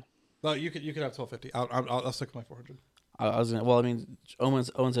 No, you could have 1,250. I'll stick with my 400. I was going to, well, I mean, Owen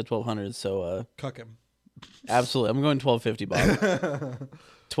said 1,200, so Cuck him. absolutely. I'm going 1,250, Bob.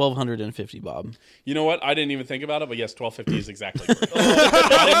 1,250, Bob. you know what? I didn't even think about it, but yes, $12.50 is exactly. Correct.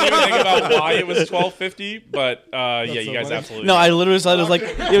 I didn't even think about why it was $12.50, but yeah, you so guys funny. absolutely. No, I literally said it was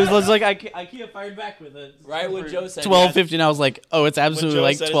like IKEA fired back with it. Right when Joe said 1250, and I was like, oh, it's When absolutely Joe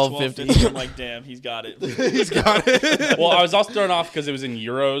like said it's 1250. I'm like, damn, he's got it. He's got it. Well, I was also thrown off because it was in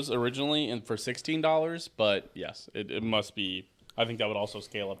euros originally and for $16, but yes, it must be. I think that would also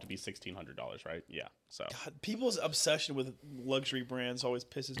scale up to be $1,600, right? Yeah. So God, people's obsession with luxury brands always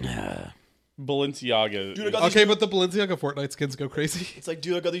pisses me off. Balenciaga. Dude, I got Okay, but the Balenciaga Fortnite skins go crazy. It's like,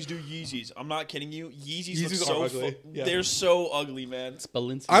 dude, I got these new Yeezys. I'm not kidding you. Yeezys look Yeezys so are ugly. Yeah. They're so ugly, man.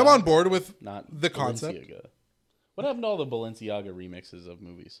 Balenciaga. I'm on board with Not the concept. Balenciaga. What happened to all the Balenciaga remixes of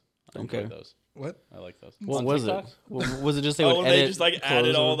movies? I enjoyed Okay. those. What? I like those. What On was TikTok? it? Was it just they Oh, would and edit they just like added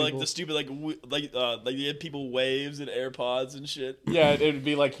clothes all over like people? the stupid like they had people waves and AirPods and shit. Yeah, it would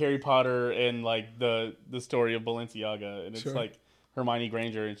be like Harry Potter and like the story of Balenciaga, and it's Sure. like Hermione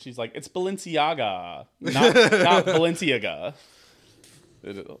Granger, and she's like, "It's Balenciaga, not Balenciaga."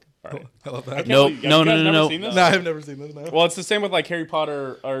 All right. I love I that. can't Nope. believe- have No, you no, guys no, never no. seen this? No, I've never seen this. No. Well, it's the same with like Harry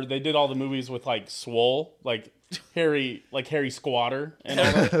Potter, or they did all the movies with like Swole, like Harry Squatter, and all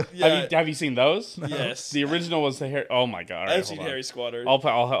that. Yeah. Have you seen those? Yes. The original was the Harry. Oh my god! All right, I've seen hold on. Harry Squatter. I'll it's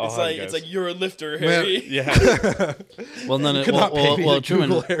have like you it's guys. like you're a lifter, Harry. Yeah. Well, none of could not pay me to Truman.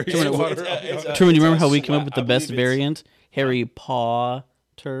 Google Harry Truman, Squatter. Truman, do you remember it's how a we came up swag- with the I best believe it's- variant? Harry Potter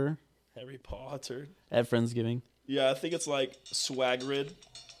Harry Potter. at Friendsgiving. Yeah, I think it's like Swagrid.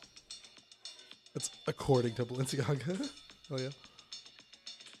 It's according to Balenciaga. Oh yeah.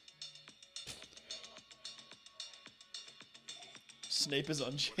 Snape is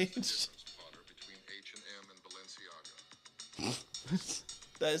unchanged. Potter between H&M and Balenciaga.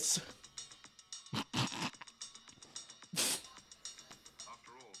 That's After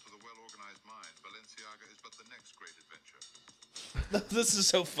all, to the well-organized mind, Balenciaga is but the next great adventure. This is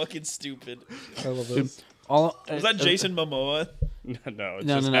so fucking stupid. I love this. Was that Jason Momoa? No, it's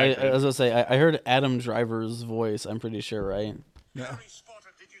No, just no, no. acting. I was gonna say I heard Adam Driver's voice. I'm pretty sure, right? No. Harry Spotter,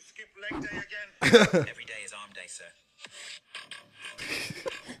 did you skip leg day again? Every day is arm day, sir.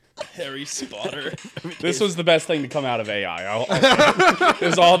 Harry Spotter. This was the best thing to come out of AI.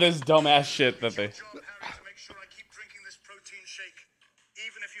 There's all this dumbass shit that they. Job, Harry, to make sure I keep drinking this protein shake,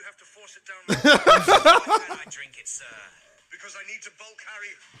 even if you have to force it down my throat. Why can't I drink it, sir? Because I need to bulk,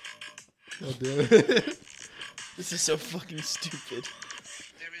 Harry. This is so fucking stupid.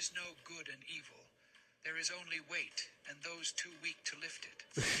 There is no good and evil. There is only weight, and those too weak to lift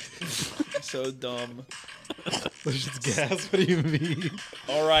it. So dumb. There's just gas. What do you mean?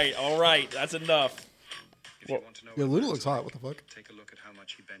 All right. That's enough. If you want to know Yeah, what Luda Harry's looks hot. like, What the fuck? take a look at how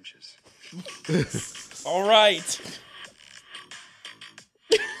much he benches. All right.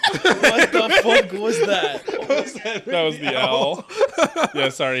 What the fuck was that? That was the L. Yeah,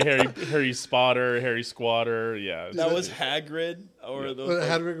 sorry, Harry Spotter, Harry Squatter. Yeah, That was Hagrid or the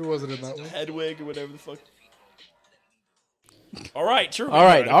Hedwig wasn't in that one. Hedwig or whatever the fuck. All right, true. All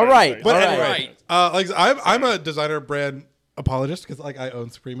right. But All anyway, right. like I'm a designer brand apologist because like I own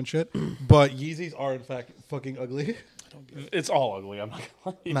Supreme and shit. But Yeezys are in fact fucking ugly. It's all ugly. I'm not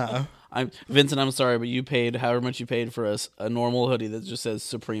gonna lie. Nah. Vincent, I'm sorry, but you paid however much you paid for a normal hoodie that just says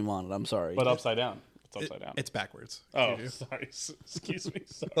Supreme on it. I'm sorry. But upside down. It's upside down. It's backwards. Oh, sorry. Excuse me.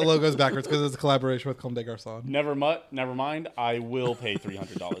 Sorry. The logo's backwards because it's a collaboration with Comme des Garçons. Never mind. I will pay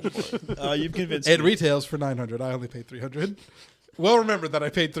 $300 for it. You've convinced It me. retails for $900. I only paid $300. Well, remember that I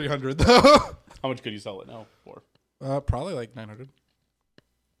paid $300 though. How much could you sell it now for? Probably like $900. You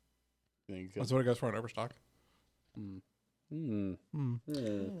think you could? That's what it goes for in Overstock. Oh,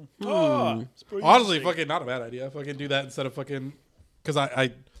 it's pretty Honestly, interesting. fucking not a bad idea. Fucking do that instead of fucking because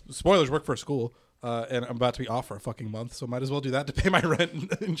I spoilers work for a school. And I'm about to be off for a fucking month, so might as well do that to pay my rent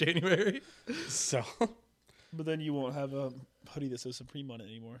in January. So, But then you won't have a hoodie that says Supreme on it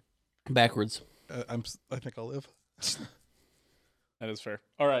anymore. Backwards. I think I'll live. that is fair.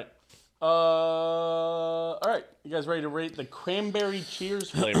 All right. All right. You guys ready to rate the cranberry cheers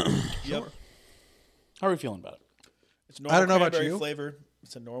flavor? Yep. How are we feeling about it? It's normal don't know about cranberry you. flavor.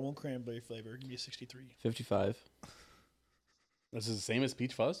 It's a normal cranberry flavor. Give me a 63. 55. This is the same as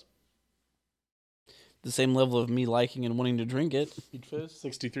peach fuzz. The same level of me liking and wanting to drink it. Peach fizz.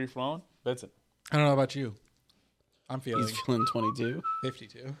 63 from Owen. Vincent. I don't know about you. I'm feeling He's feeling 22.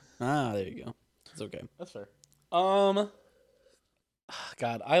 52. Ah, there you go. It's okay. That's fair. God,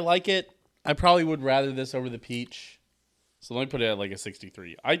 I like it. I probably would rather this over the peach. So let me put it at like a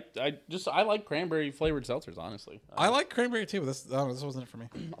 63. I like cranberry flavored seltzers, honestly. I like cranberry too, but this wasn't it for me.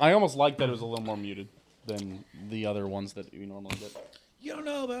 I almost like that it was a little more muted than the other ones that we normally get. You don't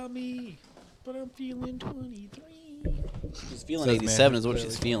know about me, but I'm feeling 23. She's feeling Says 87 man is what who's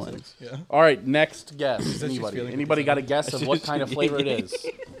she's barely feeling. Yeah. All right, next guess. said she's Anybody? feeling Anybody got a guess of what kind of flavor it is?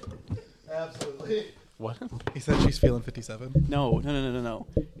 Absolutely. What? He said she's feeling 57. No.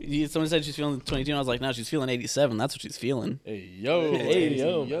 Someone said she's feeling 22, and I was like, no, she's feeling 87. That's what she's feeling. Hey yo, Hey,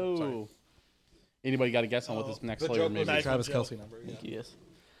 yo, yo. yo. Anybody got a guess on what this next The flavor joke may was be? the Travis Joe. Kelsey number. Yeah. Yes.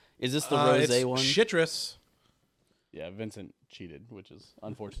 Is this the rosé one? Citrus. Yeah, Vincent cheated, which is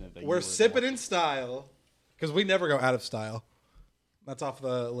unfortunate. That you We're were sipping in style because we never go out of style. That's off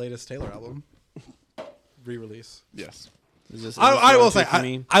the latest Taylor album re-release. Yes. Is this I will say for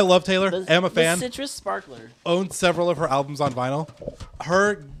me? I love Taylor. Am a fan. Citrus sparkler. Owned several of her albums on vinyl.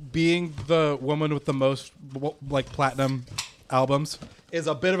 Her being the woman with the most like platinum albums is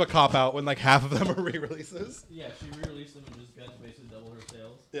a bit of a cop out when like half of them are re-releases. Yeah, she re-released them and just got to basically double her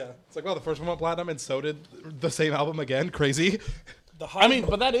sales. Yeah, it's like, well, the first one went platinum, and so did the same album again. Crazy. I mean,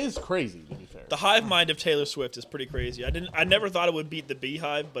 but that is crazy to be fair. The hive mind of Taylor Swift is pretty crazy. I never thought it would beat the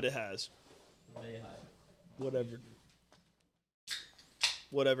Beehive, but it has.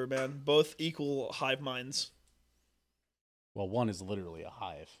 Whatever, man. Both equal hive minds. Well, one is literally a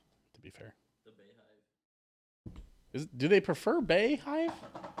hive, to be fair. The Bay Hive. Do they prefer Bay Hive?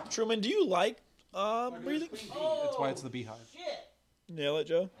 Truman, do you like breathing? That's why it's the Beehive. Nail it,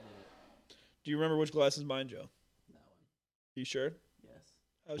 Joe. Do you remember which glass is mine, Joe? That one. You sure? Yes.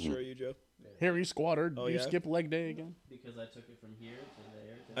 How sure are you, Joe? Harry Squatter, Oh, you yeah? skip leg day again? Because I took it from here to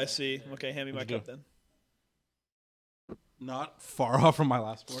there. I see. Okay, hand me my What'd you cup then. Not far off from my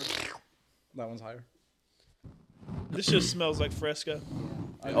last board. That one's higher. This just smells like Fresca.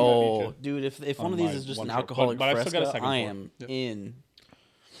 Oh, dude, if one of these mine, is just one an short. alcoholic But I've still got a Fresca, second I pour. am in.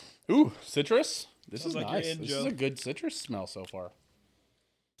 Ooh, citrus? This Sounds is like you're nice. in, This Joe. is a good citrus smell so far.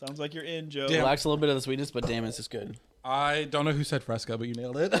 Sounds like you're in, Joe. Damn. Lacks a little bit of the sweetness, but damn, it's just good. I don't know who said Fresca, but you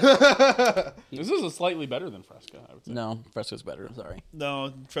nailed it. This is a slightly better than Fresca, I would say. No, Fresco's better. Sorry.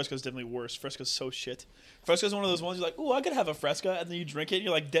 No, Fresco's definitely worse. Fresco's so shit. Fresco's one of those ones you're like, ooh, I could have a Fresca, and then you drink it, and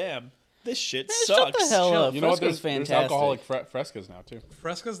you're like, damn, this shit sucks. Shut the hell up. You know what? Fresco's There's fantastic. alcoholic Frescas now, too.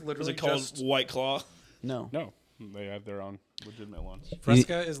 Fresca's Is literally it called just White Claw? No. No, they have their own legitimate ones.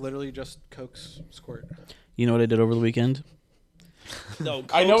 Fresca is literally just Coke's squirt. You know what I did over the weekend? No,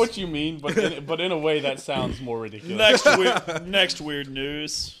 I know Coke's- what you mean, but in a way that sounds more ridiculous. Next weird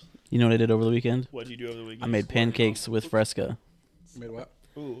news. You know what I did over the weekend? What did you do over the weekend? I made pancakes with Fresca. You made what?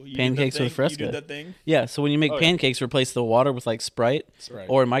 Ooh, you pancakes did that with thing? Fresca. You did that thing? Yeah, so when you make Oh, yeah. pancakes, replace the water with like Sprite, Right.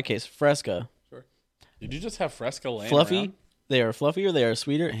 or in my case, Fresca. Did you just have Fresca laying Fluffy. around? They are fluffier. They are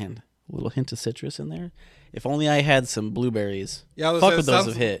sweeter, and a little hint of citrus in there. If only I had some blueberries. Yeah, I was Fuck saying, with those sounds-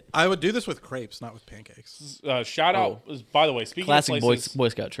 have hit. I would do this with crepes, not with pancakes. Shout out, by the way, speaking Classic of places, Boy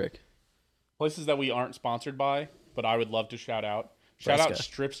Scout trick. places that we aren't sponsored by, but I would love to shout out. Shout out Fresca.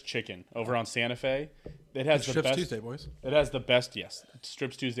 Strips Chicken over on Santa Fe. It has the Strips best. Tuesday, boys. It has the best. Yes,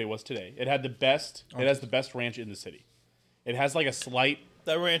 Strips Tuesday was today. It had the best. It has the best ranch in the city. It has like a slight.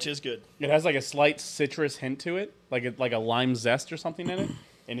 That ranch is good. It has like a slight citrus hint to it, like a lime zest or something in it,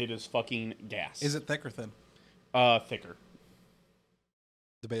 and it is fucking gas. Is it thick or thin? Thicker?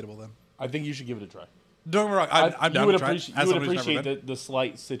 Debatable then. I think you should give it a try. Don't get me wrong. I'm down you would to try. appreciate, As you would somebody who's never appreciate been. the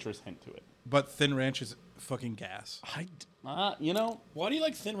slight citrus hint to it. But thin ranch is fucking gas. You know, Why do you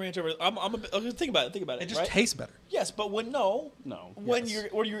like thin ranch over? I'm a bit, okay, think about it. Think about it. It just right? tastes better. Yes, but when yes.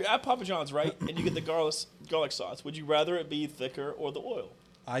 you're at Papa John's, right, and you get the garlic sauce, would you rather it be thicker or the oil?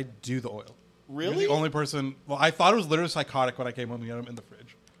 I do the oil. Really? You're the only person. Well, I thought it was literally psychotic when I came home and got them in the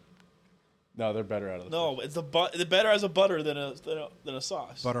fridge. no, they're better out of the No, it's the better as a butter than a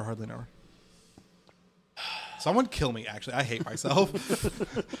sauce. Butter hardly never. Someone kill me. Actually, I hate myself.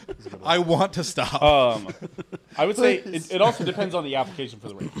 I want to stop. I would say it also depends on the application for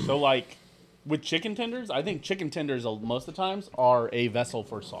the ranch. So, like with chicken tenders, I think chicken tenders most of the times are a vessel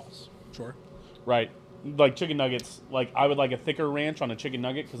for sauce. Sure. Right. Like chicken nuggets, like I would like a thicker ranch on a chicken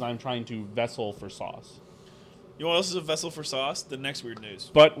nugget because I'm trying to vessel for sauce. You know what else is a vessel for sauce? The next weird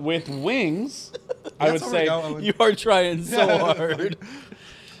news. But with wings, I would That's where say we're going. You are trying so hard.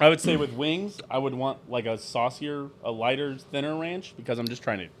 I would say with wings, I would want like a saucier, a lighter, thinner ranch because I'm just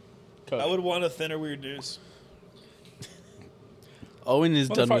trying to cook. I would want a thinner weird news. Owen is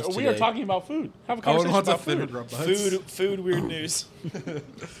done with Motherfucker, we today. are talking about food. Have a I would conversation want a about thinner food. grub butts. Food weird news.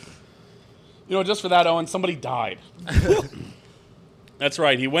 You know, just for that, Owen, somebody died. That's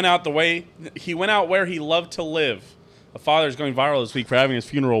right. He went out where he loved to live. A father is going viral this week for having his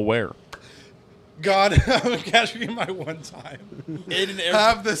funeral where? God, cash me my one time. In an air-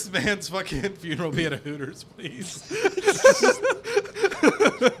 Have this man's fucking funeral be at a Hooters, please.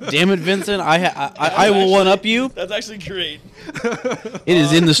 Damn it, Vincent! I will one up you. That's actually great. It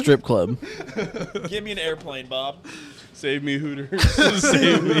is in the strip club. Give me an airplane, Bob. Save me, Hooters.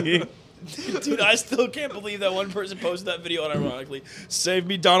 Save me. Dude, I still can't believe that one person posted that video unironically. Save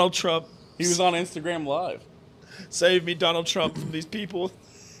me, Donald Trump. He was on Instagram Live Save me, Donald Trump, from these people.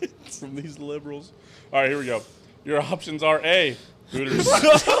 from these liberals. All right, here we go. Your options are A, Hooters.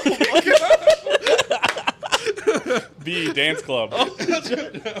 B, dance club.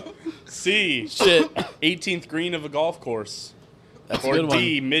 C, Shit. 18th green of a golf course. That's a Or good one.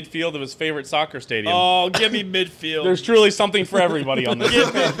 D, midfield of his favorite soccer stadium. Oh, give me midfield. There's truly something for everybody on this.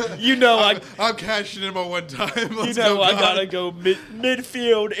 You know I'm cashing in my one time. you Let's know go, I God. gotta go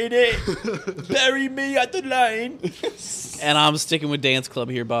midfield in it. Bury me at the line. And I'm sticking with dance club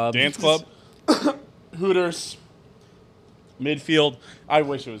here, Bob. Dance club, Hooters, midfield. I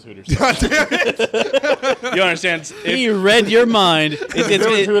wish it was Hooters. God damn it. You understand? He read your mind. If it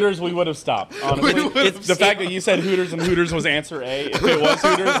was Hooters, we would have stopped. Honestly, We would have the fact that you said Hooters and Hooters was answer A. If it was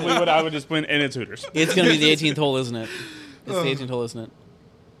Hooters, I would just win, and it's Hooters. It's gonna be the 18th hole, isn't it? It's the 18th hole, isn't it?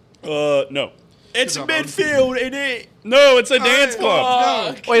 No, It's midfield in it. no, it's a dance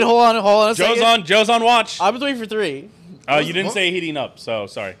club. Fuck. Wait, hold on a second. Joe's on watch. I'm 3 for 3. You didn't say heating up, so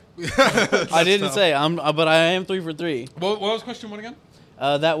sorry. I didn't say but I am 3 for 3. What was question one again?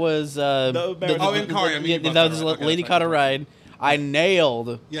 That was Oh, in car, I mean, you both that got was it right. Okay, lady that's caught a fine. ride. I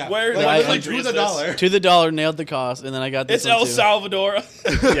nailed Yeah. Where- Like, I- like, I- to the dollar. to the dollar, nailed the cost, and then I got this It's one El too. Salvador.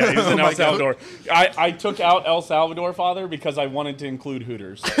 Yeah, he was in Oh my El Salvador. I took out El Salvador, Father, because I wanted to include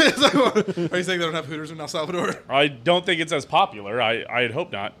Hooters. Are you saying they don't have Hooters in El Salvador? I don't think it's as popular. I had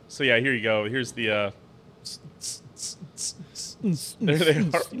hoped not. So yeah, here you go. Here's the. There they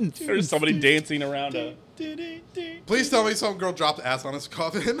are. There's somebody dancing around a. Please tell me some girl dropped ass on his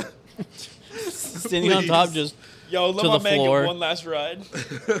coffin. Standing on top, just Yo, let To my the man floor. get one last ride.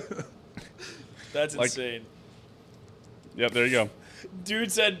 That's Like- insane. Yep, there you go.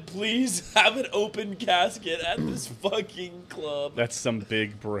 Dude said, please have an open casket at this fucking club. That's some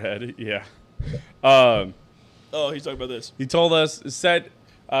big bread. Yeah. Oh, he's talking about this. He told us,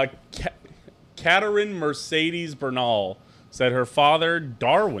 Catherine Mercedes Bernal said her father,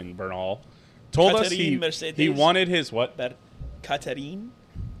 Darwin Bernal, told us he wanted his what? Catherine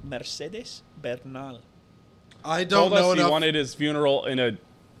Mercedes Bernal. I don't Told us know he enough. wanted his funeral in a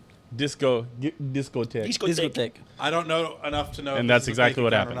discotheque. Discotheque. I don't know enough to know. And if that's this is a exactly fake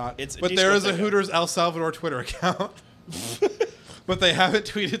what account or happened. not. It's a But there is a discotheque. Hooters El Salvador Twitter account. But they haven't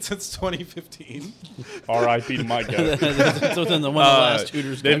tweeted since 2015. R.I.P. to my guy. That's within the one of the last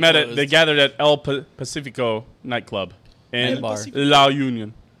Hooters. They got met closed. They gathered at El Pacifico nightclub in Night bar. La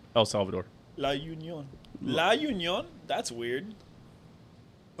Union, El Salvador. La Union. La Union? That's weird.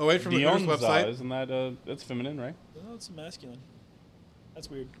 Away from the Hooters Dionza, website. isn't that that's feminine, right? Oh, it's masculine. That's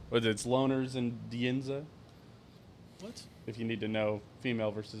weird. Or it's loners and Dienza. What? If you need to know female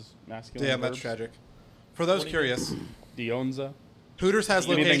versus masculine. Damn, that's verbs. tragic. For those What do you curious, Dionza. Hooters has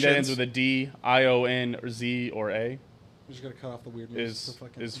Anything locations. that ends with a D, I-O-N, or Z, or A I'm just gonna cut off the weird news. is for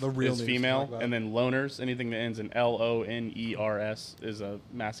fucking- is, the real is news to female, talk about. and then loners. Anything that ends in L-O-N-E-R-S is a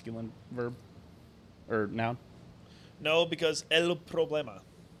masculine verb or noun. No, because el problema.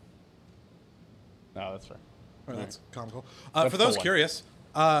 No, that's fair. Oh, that's comical. That's For the those one. curious,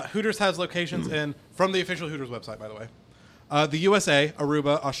 Hooters has locations in from the official Hooters website, by the way. The USA,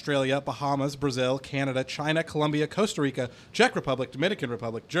 Aruba, Australia, Bahamas, Brazil, Canada, China, Colombia, Costa Rica, Czech Republic, Dominican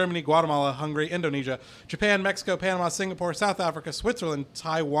Republic, Germany, Guatemala, Hungary, Indonesia, Japan, Mexico, Panama, Singapore, South Africa, Switzerland,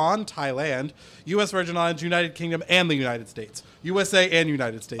 Taiwan, Thailand, U.S. Virgin Islands, United Kingdom, and the United States. USA and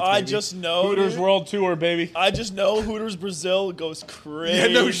United States. I baby. just know. Hooters dude. World Tour, baby. I just know Hooters Brazil goes crazy, Yeah,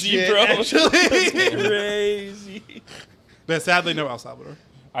 no shit, bro. actually. Crazy. But sadly, no El Salvador.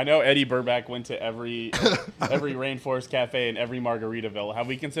 I know Eddie Burback went to every Rainforest Cafe and every Margaritaville. Have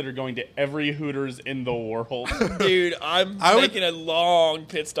we considered going to every Hooters in the world? Dude, I'm I would- making a long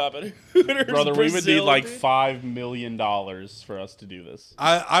pit stop at Hooters Brother, we would need Brazil, like dude. $5 million for us to do this.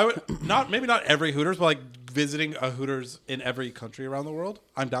 I would maybe not every Hooters, but like visiting a Hooters in every country around the world.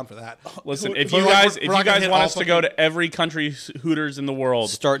 I'm down for that. Listen, if But you like, guys we're not gonna hit want all us to go to every country's Hooters in the world,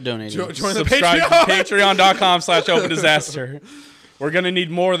 Start donating. Join the subscribe Patreon. to patreon.com/open disaster. We're gonna need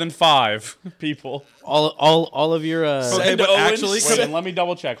more than 5 people. all of your Okay, Send but Owen- actually, Wait, let me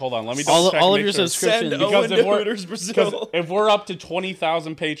double check. Hold on. Let me double check. all and of make your sure. subscriptions. Send Because Owen if to we're- Hooters Because Brazil. if we're up to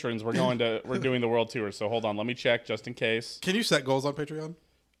 20,000 patrons, we're doing the world tour. So hold on, let me check just in case. can you set goals on Patreon?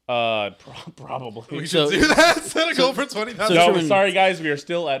 Probably. We So- should do that. Set a goal for 20,000. No, Truman- sorry guys, we are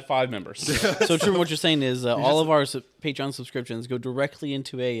still at 5 members. So Truman, what you're saying is all of our Patreon subscriptions go directly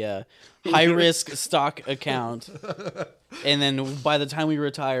into a high risk stock account, and then by the time we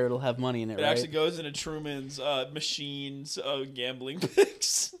retire, it'll have money in it. It Right? actually goes into Truman's machines gambling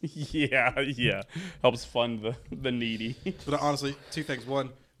picks. yeah. Helps fund the needy. But honestly, 2 things.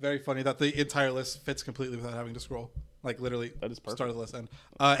 One, very funny that the entire list fits completely without having to scroll. Like literally, That is perfect. start of the list end.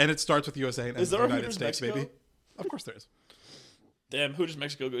 And it starts with USA and ends Is with there a United Hooters States, Mexico? baby. Of course there is. Damn, Hooters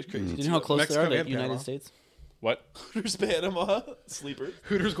Mexico goes crazy. Do you know how close Mexico they are and to the United Panama. States? What? Hooters Panama sleeper.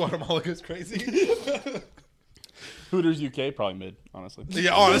 Hooters Guatemala goes crazy. Hooters UK probably mid, honestly.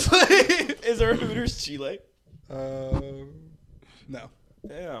 Yeah, honestly. Is there a Hooters Chile? No.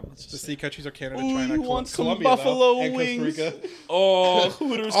 Damn. That's The just sea countries are Canada, Ooh, China, you want some Colombia, though, buffalo and Costa wings? Rica. oh,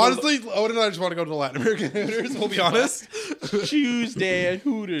 Hooters. Honestly, Owen and I just want to go to the Latin American Hooters. We'll be honest. Tuesday at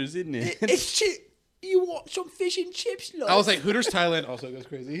Hooters, isn't it? it's you want some fish and chips, love? I was like, Hooters Thailand also goes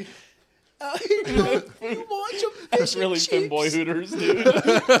crazy. you want some That's fish really and chips? femboy Hooters,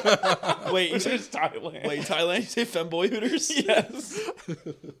 dude. Wait, you said It's Thailand. wait, Thailand? You say femboy Hooters? Yes.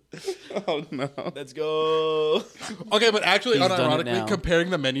 Oh no. Let's go. Okay, but actually, He's done it unironically, now. comparing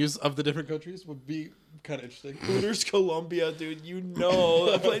the menus of the different countries would be kind of interesting. Hooters Colombia, dude. You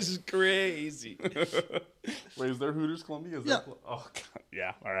know that place is crazy. Wait, is there Hooters Columbia? Is Yeah. there, oh god.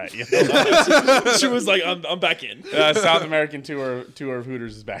 Yeah. All right. Yeah. She was like, I'm back in. South American tour of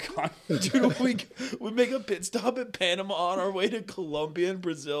Hooters is back on. Dude, we make a pit stop at Panama on our way to Colombia and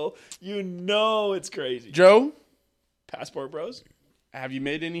Brazil. You know it's crazy. Joe, Passport bros. have you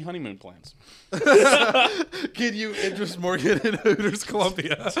made any honeymoon plans? Can you interest Morgan in Hooters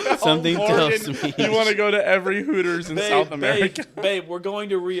Colombia? Something tells Morgan, me you want to go to every Hooters in South America? Babe, we're going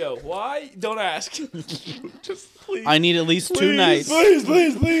to Rio. Why? Don't ask. Just please. I need at least 2 nights.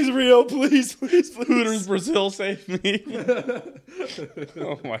 Please, Rio, please. Hooters Brazil, save me.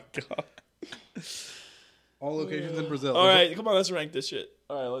 Oh my god. All locations in Brazil. All right, come on, let's rank this shit.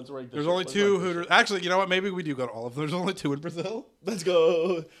 All right, let's rank this. There's shit. only Let's 2 rank this Hooters. Actually, you know what? Maybe we do go to all of them. There's only 2 in Brazil. Let's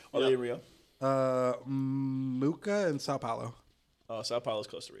go. Are they in Rio? Muca and Sao Paulo. Oh, Sao Paulo's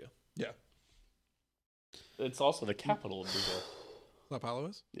Costa Rica. Yeah. It's also the capital of Brazil. Sao Paulo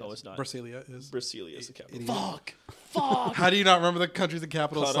is? No, it's not. Brasilia is. Brasilia is the capital. Fuck. How do you not remember the countries and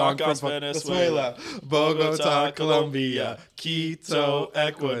capital song Caracas, from Venezuela, Bogota, Colombia, Quito,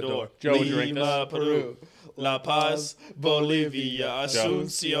 Ecuador, Joe, would you rank this? Lima, Peru, La Paz, Bolivia,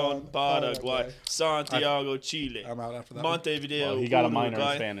 Asunción, Paraguay, Santiago, Chile, I'm out after that. one. Montevideo, Well, he got a minor in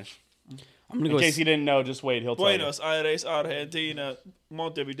Uruguay, Spanish. I'm gonna In go. case you didn't know, just wait. He'll tell you. Buenos Aires, Argentina,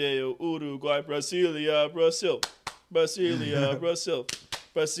 Montevideo, Uruguay, Brasilia, Brazil, Brasilia, Brazil,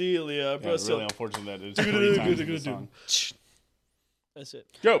 Brasilia, Yeah, it's Brazil. really unfortunate that it's 3 times in the song. That's it.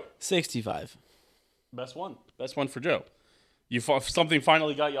 Joe, 65. best one. Best one for Joe. Something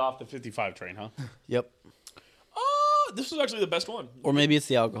finally got you off the 55 train, huh? Yep. Oh, this was actually the best one. Or maybe it's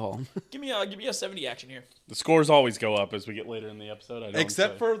the alcohol. Give me a 70 action here. The scores always go up as we get later in the episode. I don't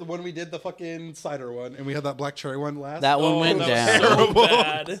Except for the when we did the fucking cider one and we had that black cherry one last. That one went that down. was so Terrible.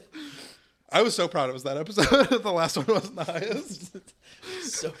 bad. I was so proud it was that episode. The last one wasn't the highest.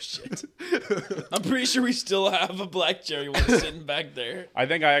 So shit. I'm pretty sure we still have a black cherry one sitting back there. I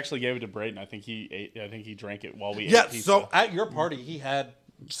think I actually gave it to Braden. I think he ate. I think he drank it while we Yeah, ate pizza. so at your party,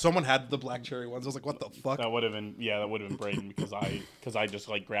 someone had the black cherry ones. I was like, what the fuck? That would have been Braden because I just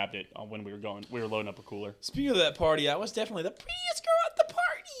like grabbed it when we were loading up a cooler. Speaking of that party, I was definitely the prettiest girl at the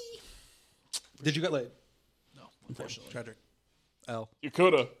party. Did you get laid? No, unfortunately. Tragic. L. You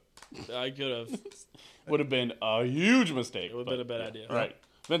coulda. I could have. Would have been a huge mistake. It would have been a bad idea. Right,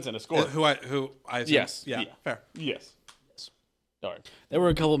 Vincent, a score. Who I assume? Yes. Yeah, Yeah. fair. Yes. All right. There were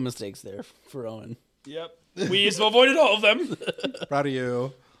a couple mistakes there for Owen. Yep. We avoided all of them. Proud of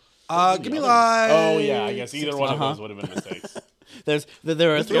you. Give me like. Oh yeah, I guess either one of Uh-huh. those would have been mistakes.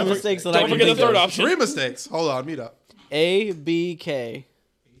 There are 3 mistakes that I Don't can forget the think third of. option. 3 mistakes. Hold on, meet up. A, B, K.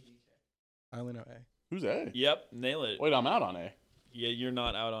 I only know A. Who's A? Yep, nail it. Wait, I'm out on A. Yeah, you're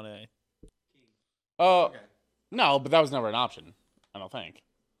not out on A. No, but that was never an option. I don't think.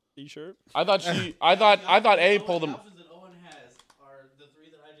 Are you sure? I thought A pulled him. that Owen has are the 3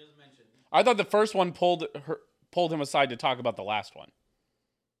 that I just mentioned. I thought the first one pulled him aside to talk about the last one.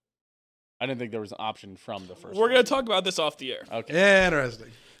 I didn't think there was an option from the first We're one. going to talk about this off the air. Okay.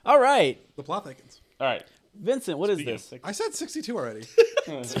 Interesting. All right. The plot thickens. All right. Vincent, what is Speaking of this? sick- I said 62 already.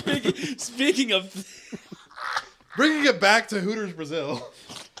 Speaking of... Bringing it back to Hooters Brazil.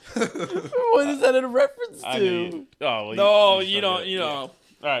 What is that in reference I knew to? you- oh, well, No, you you started don't, it. you know.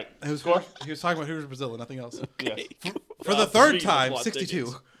 Yeah. All right. He was Score? he was talking about Hooters Brazil and nothing else. Yes. For the Speaking third of time, plot 62.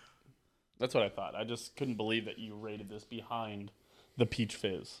 thickens. That's what I thought. I just couldn't believe that you rated this behind the peach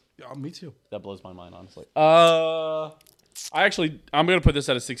fizz. Yeah, me too. That blows my mind, honestly. I'm gonna put this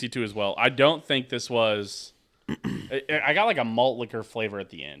at a 62 as well. I don't think this was. I got like a malt liquor flavor at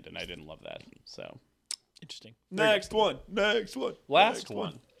the end, and I didn't love that. So Interesting. Next one. last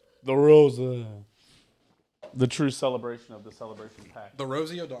one, the rose, the true celebration of the celebration pack. The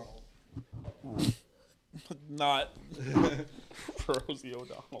Rosie O'Donnell. Not. Rosie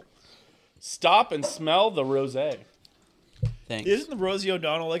O'Donnell. Stop and smell the rosé. Thanks. Isn't the Rosie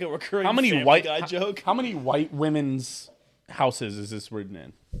O'Donnell like a recurring How many Family white Guy joke? How many white women's houses is this written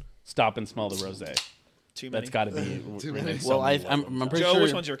in? Stop and smell the rosé. Too many. That's got to be Too written many. in so Well, many I'm white pretty Joe, sure.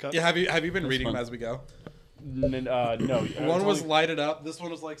 which one's your cup? Yeah, have you been reading fun. them as we go? women's. No. One was lighted up. This one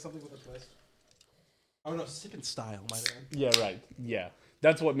was like something with a twist. Oh no, sip in style, my bad. Yeah, right. Yeah.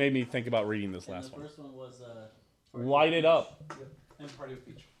 That's what made me think about reading this last one. first one was Light it up. and Party with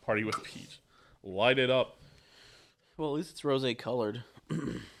Peach. Party with Peach. Light it up. Well, at least it's rose colored.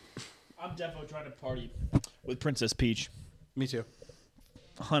 I'm definitely trying to party with Princess Peach. Me too.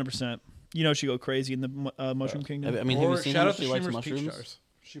 100%. You know she go crazy in the Mushroom Kingdom. I mean, have you Or seen shout how out she to likes Streamer's Peach mushrooms? Jars.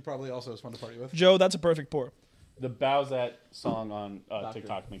 She probably also is fun to party with. Joe, that's a perfect pour. The Bowsette song on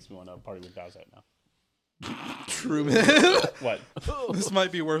TikTok makes me want to party with Bowsette now. Truman. What? This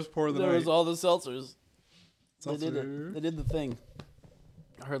might be worse pour than There I. was all the seltzers. They did Seltzer. it. They did the thing.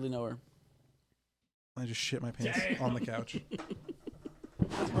 I hardly know her. I just shit my pants on the couch.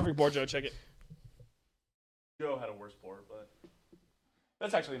 That's a perfect pour, Joe. Check it. Joe had a worse pour, but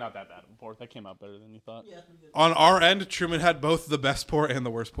that's actually not that bad of a pour. That came out better than you thought. On our end, Truman had both the best pour and the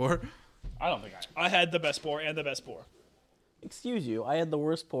worst pour. I don't think I had the best pour and the best pour. Excuse you. I had the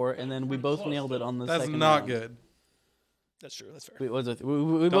worst pour, and then we both nailed it on the That's second not round. good. That's true. That's fair. We both Don't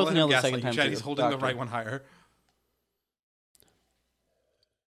let him nailed the gaslight second you, time. Chad. too. He's holding the Doctor. right one higher.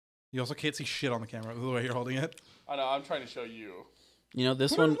 You also can't see shit on the camera the way you're holding it. I know. I'm trying to show you. You know,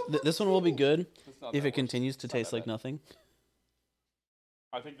 this one this one will be good not if that it continues to taste like nothing.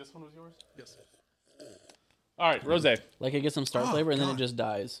 I think this one was yours. Yes. All right, rosé. Like it gets some star Oh, flavor and then God. it just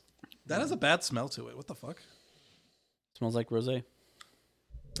dies. That has a bad smell to it. What the fuck? Smells like rosé.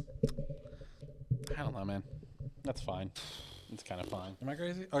 I don't know, man. That's fine. It's kind of fine. Am I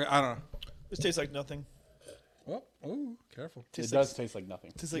crazy? Okay, I don't know. This tastes like nothing. Oh, ooh, careful. It does taste like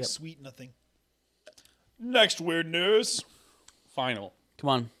nothing. Tastes like sweet nothing. Next weird news. Final Come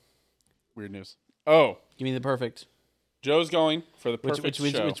on, weird news. Oh, give me the perfect. Joe's going for the perfect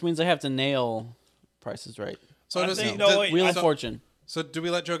show. Which means I have to nail prices right. So does he? Wheel of Fortune. So do we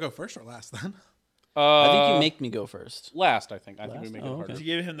let Joe go first or last then? I think you make me go first. Last, I think. I think we Last? make Oh, it harder. okay. To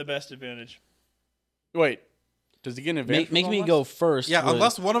give him the best advantage. Wait, does he get an advantage? Make for me going go last? first. Yeah, with-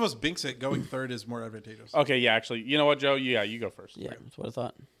 unless one of us binks it, going third is more advantageous. Okay, yeah, actually. You know what, Joe? Yeah, you go first. Yeah, that's what I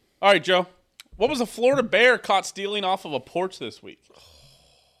thought. All right, Joe. What was a Florida bear caught stealing off of a porch this week?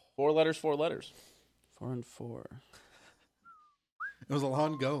 4 letters, 4 letters. 4 and 4. It was a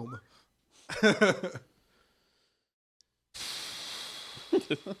lawn gome.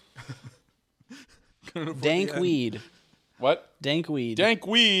 Dank weed. What? Dank weed. Dank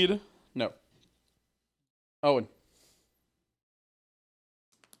weed. No. Owen.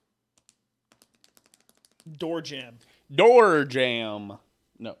 Door jam. Door jam.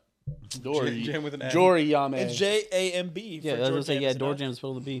 No. Door Jam with an N. Joriyame. It's JAMB. Yeah, I was gonna say door jams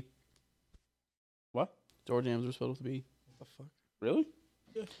spelled with a B. What? Door jams are spelled with a B. What the fuck? Really?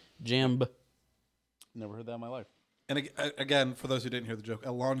 Jamb. Never heard that in my life. And again, for those who didn't hear the joke,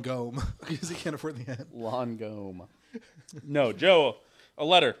 a lawn gome because he can't afford the N. Lawn gome. No, Joe. A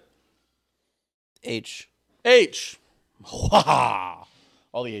letter. H. H. Wow.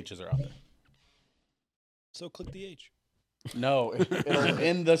 All the H's are out there. So click the H. No, it'll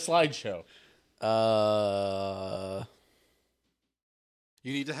end the slideshow.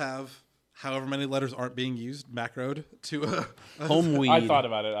 You need to have however many letters aren't being used macroed to Home weed. I thought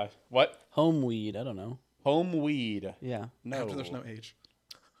about it. What? Home weed. I don't know. Home weed. Yeah. No. after there's no H.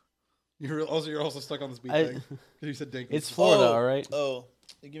 You're also stuck on this B I- thing. 'Cause you said dink. It's Florida, all right? Oh,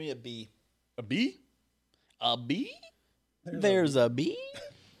 give me a B. A B? A B? There's a B.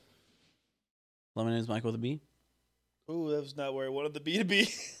 My name is Michael with a B. Ooh, that was not where I wanted the B to be.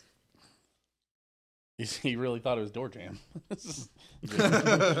 He really thought it was door jam.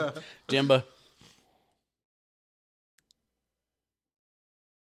 Jamba.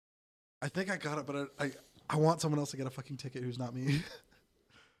 I think I got it, but I want someone else to get a fucking ticket who's not me.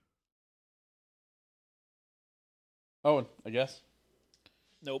 Owen, I guess.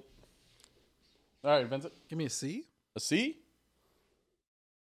 Nope. All right, Vincent. Give me a C. A C?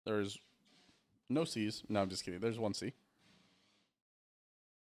 There's no C's. No, I'm just kidding. There's one C.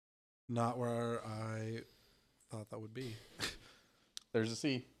 Not where I thought that would be. There's a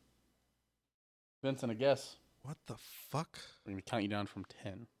C. Vincent, a guess. What the fuck? We're going to count you down from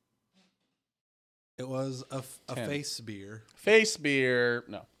 10. It was a 10. face beer. Face beer.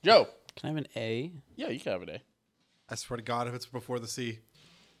 No. Joe. Can I have an A? Yeah, you can have a day. I swear to God, if it's before the C.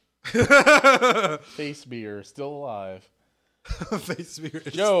 Face beer. Still alive. Face beer.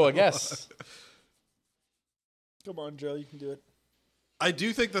 is Joe, I still guess. alive. Come on, Joe. You can do it. I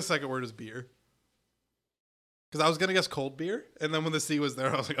do think the second word is beer. Because I was going to guess cold beer. And then when the C was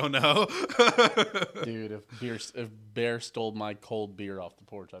there, I was like, oh no. Dude, if Bear stole my cold beer off the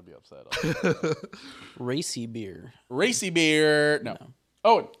porch, I'd be upset. Racy beer. Racy beer. No.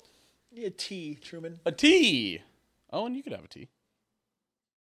 Owen. Yeah, T, Truman. A T. Owen, you could have a T.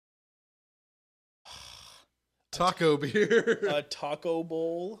 Taco beer. A taco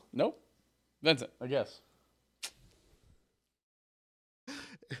bowl. Nope. Vincent, I guess.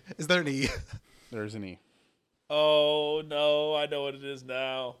 Is there an E? There's an E. Oh, no. I know what it is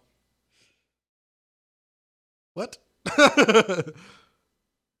now. What?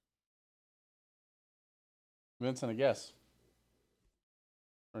 Vincent, I guess.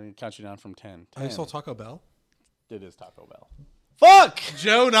 We're going to count you down from 10. I saw Taco Bell. It is Taco Bell. Fuck!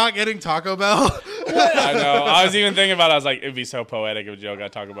 Joe not getting Taco Bell. I know. I was even thinking about it. I was like, it'd be so poetic if Joe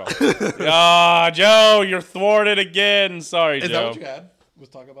got Taco Bell. Ah, Joe, you're thwarted again. Sorry, Is Joe. that what you had? Was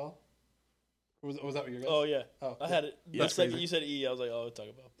Taco Bell? Was that what you guys? Oh, yeah. Oh, I had it. Yeah, The second crazy. you said E, I was like, oh,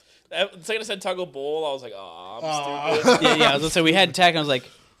 Taco Bell. The second I said Taco Bowl, I was like, oh, I'm Aw. stupid. Yeah, I was gonna say we had tech, and I was like,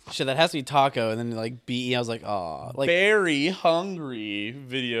 shit, that has to be taco. And then like BE, I was like, aw. Like Very hungry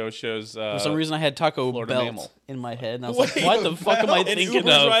video shows. for some reason, I had Taco Florida Belt mammal. in my head, and I was Wait, like, what the fuck am I An thinking Uber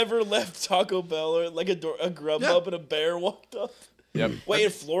of? driver left Taco Bell or like a Grub Yeah. up and a bear walked up. Yep. Wait,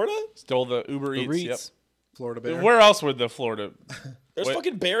 in Florida? Stole the Uber Eats. Uber Yep. Eats. Florida Bear. Where else were the Florida? There's Wait.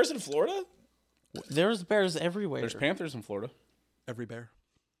 fucking bears in Florida? There's bears everywhere. There's Panthers in Florida. Every bear.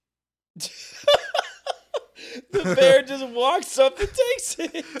 The bear just walks up and takes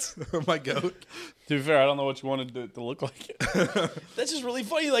it. My goat. To be fair, I don't know what you wanted to look like. That's just really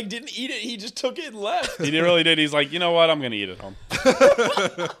funny. Like, didn't eat it. He just took it and left. He really did. He's like, you know what? I'm going to eat it home.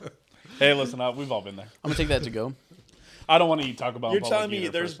 Hey, listen, we've all been there. I'm gonna take that to go. I don't want to eat Taco Bell. in You're public telling me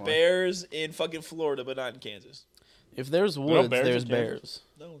either, there's personally. bears in fucking Florida, but not in Kansas? If there's no woods, bears there's in bears. Kansas?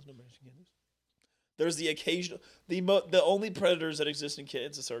 No, there's no bears in Kansas. There's the occasional, the only predators that exist in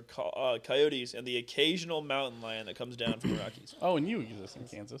Kansas are coyotes and the occasional mountain lion that comes down from the Rockies. Oh, and you exist in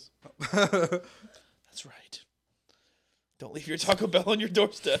Kansas. That's right. Don't leave your Taco Bell on your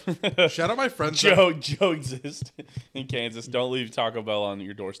doorstep. Shout out my friends. Joe exists in Kansas. Don't leave Taco Bell on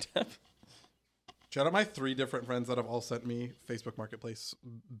your doorstep. Shout out my 3 different friends that have all sent me Facebook Marketplace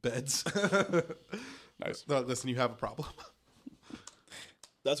beds. Nice. Listen, you have a problem.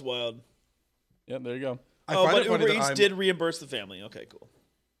 That's wild. Yeah, there you go. I Oh, find but it funny Uber that Eats I'm- did reimburse the family. Okay, cool.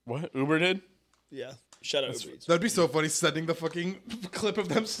 What? Uber did? Yeah. Shout out Uber Eats. That'd be so funny sending the fucking clip of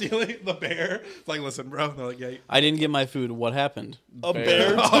them stealing the bear. It's like, listen, bro. And they're like, yeah. I didn't get my food. What happened? A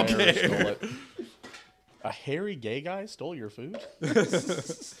bear? Bear stole it. A hairy gay guy stole your food?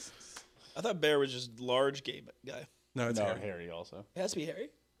 I thought bear was just large gay guy. No, it's No, hairy. hairy also. It has to be hairy.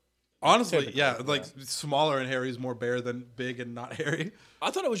 Honestly, Typically, yeah, like smaller and hairy is more bear than big and not hairy. I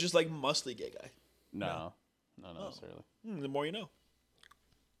thought it was just like muscly gay guy. No, not necessarily. The more you know.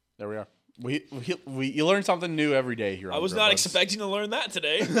 There we are. You learn something new every day here. I on was Grub not Buds. expecting to learn that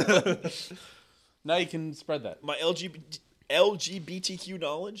today. Now you can spread that. My LGBTQ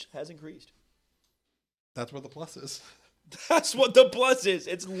knowledge has increased. That's where the plus is. That's what the plus is.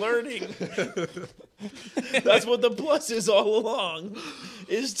 It's learning. That's what the plus is all along.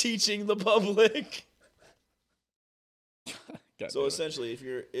 Is teaching the public. God So damn it. essentially,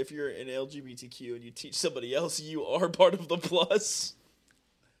 if you're an LGBTQ and you teach somebody else, you are part of the plus.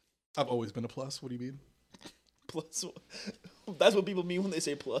 I've always been a plus. What do you mean? Plus one. That's what people mean when they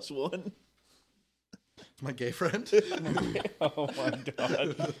say plus one. My gay friend. Oh my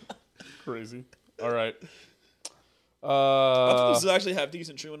god. Crazy. All right. I thought this is actually half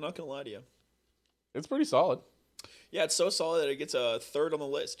decent, True. I'm not gonna lie to you. It's pretty solid. Yeah, it's so solid that it gets a third on the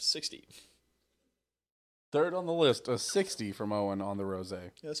list, 60. Third on the list, a 60 from Owen on the rosé.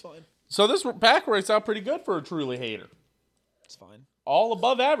 Yeah, that's fine. So this pack rates out pretty good for a truly hater. It's fine. All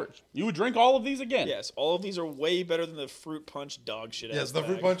above average. You would drink all of these again. Yes, all of these are way better than the fruit punch dog shit. Yes, the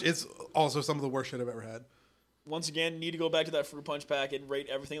fruit punch is also some of the worst shit I've ever had. Once again, need to go back to that fruit punch pack and rate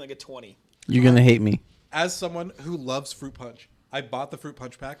everything like a 20. You're gonna hate me. As someone who loves fruit punch, I bought the fruit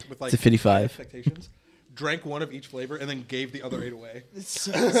punch pack with like It's a 55. expectations, drank one of each flavor, and then gave the other 8 away. It's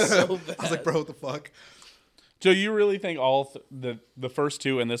so bad. I was like, bro, what the fuck? Joe, you really think all the first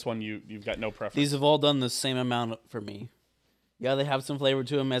two and this one you've got no preference? These have all done the same amount for me. Yeah, they have some flavor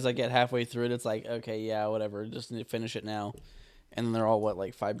to them. As I get halfway through it, it's like, okay, yeah, whatever. Just need to finish it now. And then they're all, what,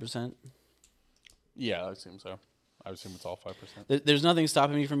 like 5%? Yeah, I assume so. I assume it's all 5%. There's nothing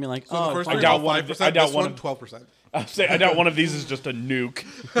stopping me from being like, So oh, the first I one, doubt all one of 5%. the- I doubt this one one, of- 12%. I doubt one of these is just a nuke.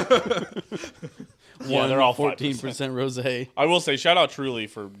 Yeah, they're all 14% 5%. rosé. I will say, shout out Truly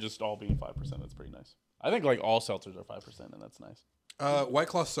for just all being 5%. That's pretty nice. I think like all seltzers are 5%, and that's nice. White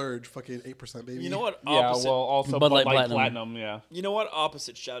Claw Surge, fucking 8%, baby. You know what? Yeah, Opposite. well, also Bud Bud Light Light Platinum. Platinum. Yeah. You know what?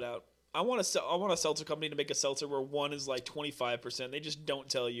 Opposite shout out. I want a seltzer company to make a seltzer where one is like 25%. They just don't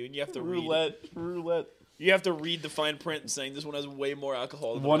tell you, and you have to read. Roulette. You have to read the fine print saying this one has way more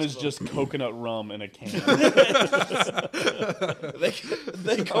alcohol. Than the One rest is of just coconut rum in a can. them.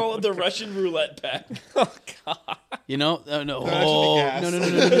 They call it the Russian roulette pack. You know? No. actually Oh,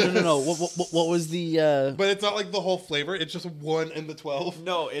 gas. no. What was the... But it's not like the whole flavor. It's just 1 in the 12.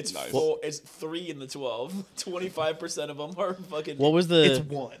 No, it's four. It's 3 in the 12. 25% of them are fucking. What was the... It's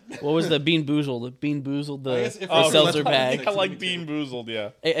 1. What was the Bean Boozled? Bean Boozled, I guess the if the it's seltzer less bag. I like Bean Boozled, yeah.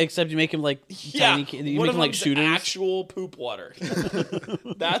 Except you make him like Yeah, tiny... You one make of him like them's shooters. actual poop water.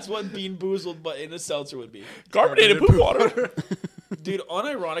 That's what Bean Boozled, but in a seltzer would be. Carbonated poop water. Dude,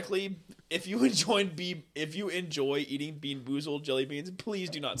 unironically, if you enjoy eating Bean Boozled jelly beans, please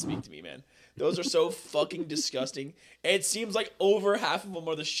do not speak to me, man. Those are so fucking disgusting. It seems like over half of them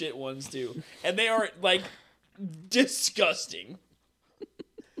are the shit ones too, and they are like disgusting.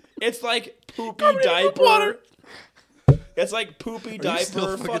 It's like poopy diaper. It's like poopy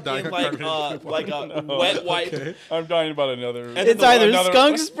still diaper, fucking dying fucking on like carbonated a wet wipe. Okay. I'm dying about another. And It's the- either another-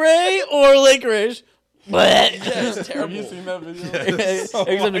 skunk spray or licorice. Blech. Yeah, it's Have terrible. you seen that video? Except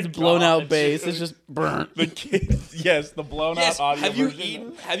my it's blown God, out bass. dude. It's just burnt. The kids, yes, the blown Yes. out audio Have you version eaten?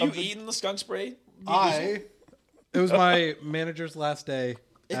 of Have you the- eaten the skunk spray? It was my manager's last day.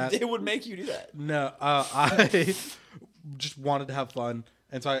 It would make you do that. No, I just wanted to have fun,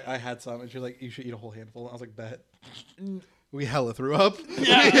 And so I had some, and she's like, "You should eat a whole handful." And I was like, "Bet." We hella threw up.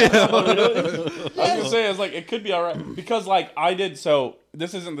 I was gonna say, it's like it could be all right because like I did. So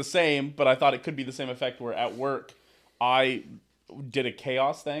this isn't the same, but I thought it could be the same effect. Where at work, I did a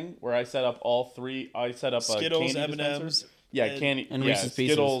chaos thing where I set up all three. I set up Skittles, a candy M&Ms, dispenser. Yeah, candy and yeah, Reese's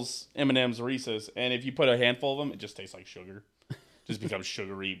Pieces. Skittles, M&Ms, Reese's, and if you put a handful of them, it just tastes like sugar. Just becomes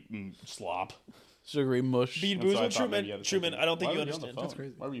sugary slop. Sugary mush. Bean And so I Boozled, thought maybe you had Truman, the same I don't thing. think Why you were on the understand. phone? That's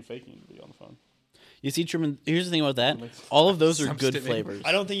crazy. Why were you faking to be on the phone? You see, Truman, here's the thing about that. All of those are I'm good stimming. flavors.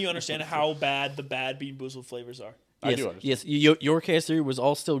 I don't think you understand how bad the bad Bean Boozled flavors are. I Yes, do understand. yes. Your KS3 was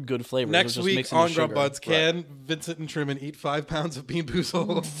all still good flavors. It was Next just week mixing the on Grub sugar. Buds, can Vincent and Truman eat 5 pounds of Bean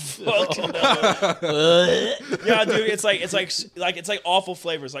Boozled? Fuck no. Yeah, dude, it's like awful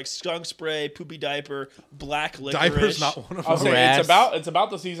flavors, like skunk spray, poopy diaper, black licorice. Diaper's not one of I'll them. say Grass. it's about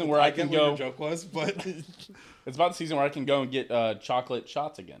the season where I can get what your go. joke was, but It's about the season where I can go and get chocolate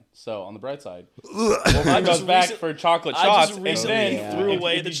shots again. So on the bright side, I I goes just back recent- for chocolate I shots, just and recently then threw if-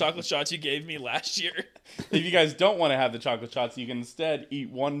 away if the you- chocolate shots you gave me last year. If you guys don't want to have the chocolate shots, you can instead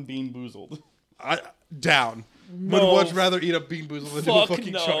eat one Bean Boozled. down. No. Would much rather eat a Bean Boozled than do a Fuck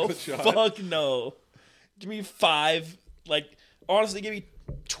fucking no. chocolate shot. Fuck no. Give me 5. Like, honestly, give me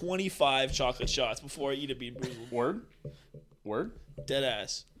 25 chocolate shots before I eat a Bean Boozled. Word. Dead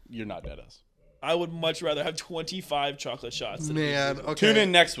ass. You're not dead ass. I would much rather have 25 chocolate shots than Man, okay. Tune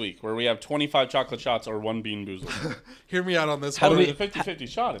in next week where we have 25 chocolate shots or one Bean Boozled. Hear me out on this How one. do It's a 50-50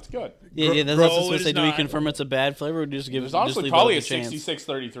 shot. It's good. Yeah, that's Bro, what I was it going is to say. Do we not. confirm it's a bad flavor or just give There's just honestly leave probably it a up to chance?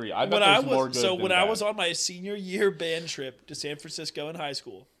 66-33. I bet When I there's more was good so than when I bad. was on my senior year band trip to San Francisco in high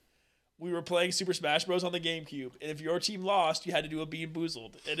school, we were playing Super Smash Bros on the GameCube, and if your team lost, you had to do a Bean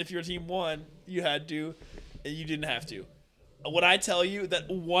Boozled, and if your team won, you had to, and you didn't have to. When I tell you that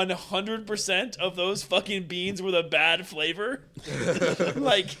 100% of those fucking beans were the bad flavor,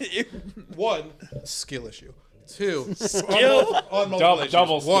 like One, skill issue. Two, skill. on multiple issues.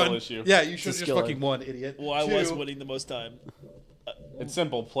 double skill One, issue. Yeah, you should It's a just skill fucking issue. one, idiot. Well, I Two, was winning the most time. It's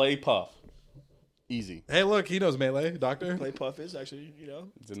simple. Play Puff. Easy. Hey, look, he knows melee, doctor. Play Puff is actually,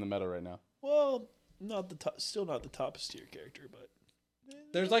 It's in the meta right now. well, not the top, still not the top tier character, but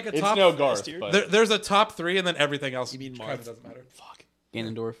There's like a It's top. no Garth, tier. but There's a top 3, and then everything else. You mean kind of Marth? doesn't matter. fuck.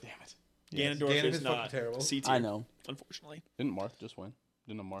 Ganondorf. damn it. Ganondorf Ganon is is fucking not terrible. C tier. I know. Unfortunately. Didn't Marth just win?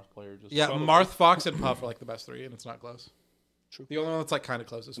 Didn't a Marth player just? Yeah, Probably. Marth, Fox, and Puff are like the best 3, and it's not close. True. The only one that's like kind of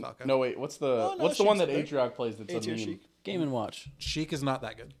close is Falcon. No, wait. What's the no, what's the one that Sheik's up Atriarch plays? That's A-tier a meme. Sheik. Game and Watch. Sheik is not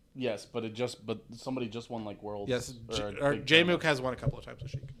that good. Yes, but somebody just won like worlds. Yes, or a or big J-Mook tournament. has won a couple of times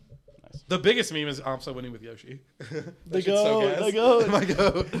with Sheik. Nice. The biggest meme is also winning with Yoshi. The goat. My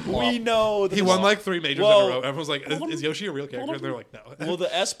goat. We know. He won like 3 majors Well- in a row. Everyone's like, is Yoshi a real character? And they're like, no. Well,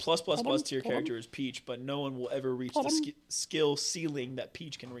 the S+++ tier character is Peach, but no one will ever reach the skill ceiling that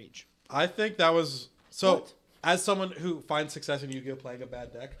Peach can reach. I think that was so. As someone who finds success in Yu-Gi-Oh playing a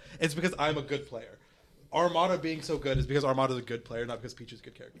bad deck, it's because I'm a good player. Armada being so good is because Armada's a good player, not because Peach is a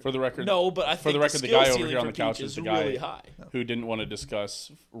good character. For the record, No, but I think for the record, the skill guy over ceiling here on for the couch Peach is the really guy high. who didn't want to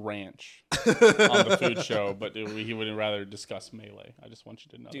discuss ranch on the food show, but he would rather discuss melee. I just want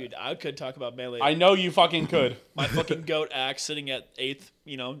you to know, Dude, that. I could talk about melee. I know you fucking could. My fucking goat axe sitting at 8th,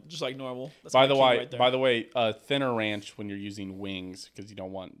 just like normal. That's By my the king way, right there. by the way, thinner ranch when you're using wings because you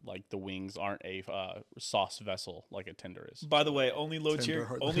don't want like the wings aren't a sauce vessel like a tender is. By the way, only low tier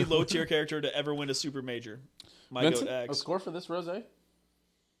character to ever win a super major. My Vincent, goat a axe. score for this rose? I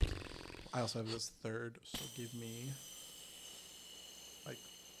also have this third, so give me like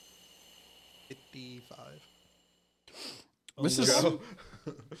 55. This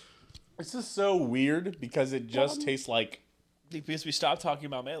is so weird because it just tastes like Because we stopped talking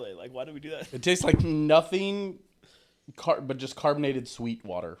about melee. Like, why did we do that? it tastes like nothing, but just carbonated sweet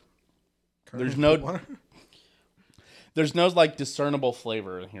water. There's no like discernible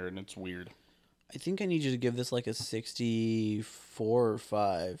flavor in here, and it's weird. I think I need you to give this like a 64 or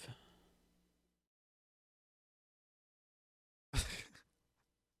 5.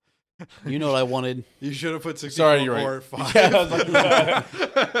 You know what I wanted. You should have put 64 Sorry, you're or right. 5. Yeah, I was like,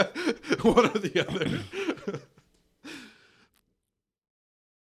 One or the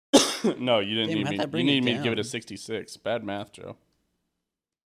other. no, you didn't Damn, need how'd me. that You bring need it me to give it a down? 66. Bad math, Joe.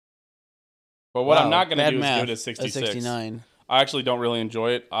 But what I'm not going to bad do math, is give it a 66. 69. I actually don't really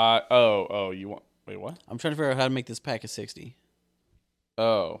enjoy it. You want? Wait, what? I'm trying to figure out how to make this pack a 60.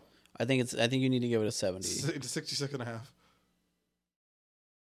 Oh, I think you need to give it a 70. 66 and a half.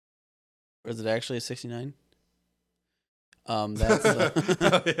 Or is it actually a 69? That's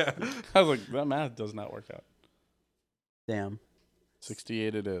Yeah. I was like, that math does not work out. damn.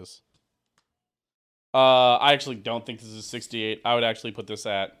 68 it is. I actually don't think this is 68. I would actually put this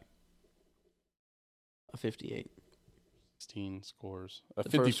at A 58. 16 scores. A The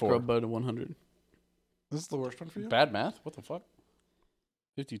first 54. Grub bow to 100. This is the worst one for you. Bad math? What the fuck?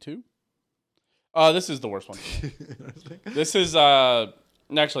 52? This is the worst one. This is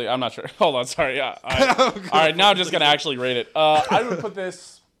actually, I'm not sure. Hold on, sorry. All right, now I'm just gonna actually rate it. I would put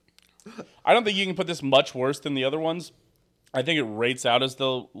this. I don't think you can put this much worse than the other ones. I think it rates out as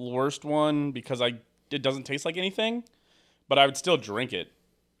the worst one because it doesn't taste like anything, but I would still drink it.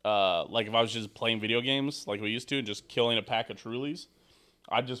 Like if I was just playing video games like we used to and just killing a pack of Trulies,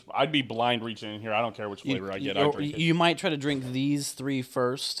 I'd be blind reaching in here. I don't care which flavor I get. I drink it. You might try to drink these 3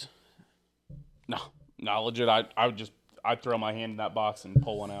 first. No, legit. I'd throw my hand in that box and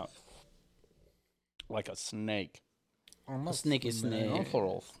pull one out like a snake. A snaky snake.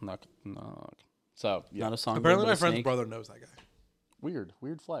 Knock. So yeah. Not a song. Apparently, but my a friend's snake. brother knows that guy. Weird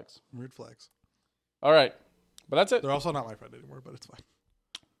flex. Weird flex. All right, but that's it. They're also not my friend anymore, but it's fine.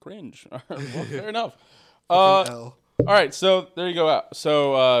 Cringe. Well, fair enough. Fucking L. All right, so there you go.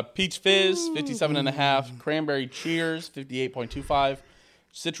 So peach fizz 57.5, cranberry cheers 58.25,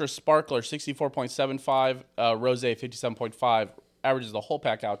 citrus sparkler 64.75, rosé 57.5. Averages the whole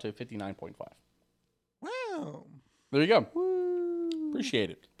pack out to 59.5. Wow. There you go. Appreciate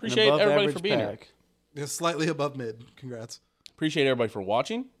it. An Appreciate above everybody average for being here. pack. It's slightly above mid. Congrats. Appreciate everybody for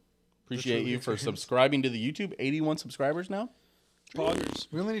watching. Appreciate truly you for experience. subscribing to the YouTube. 81 subscribers now. Poggers.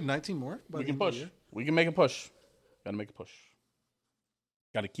 We only need 19 more. by We the can end of the push. year. We can make a push. Got to make a push.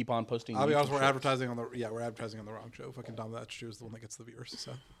 Got to keep on posting. I'll be YouTube honest. We're shorts. advertising on the wrong show. Fucking Dom That Shoe is the one that gets the viewers.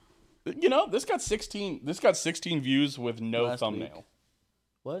 So You know, this got 16. This got 16 views with no Last thumbnail. week.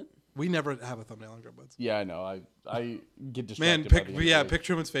 What? we never have a thumbnail on Grub Buds. Yeah, I know. I get distracted. Man, by pick the end of the week. pick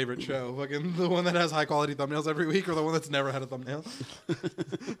Truman's favorite show. Fucking the one that has high quality thumbnails every week, or the one that's never had a thumbnail.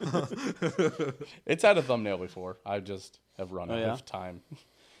 It's had a thumbnail before. I just have run out yeah? of time.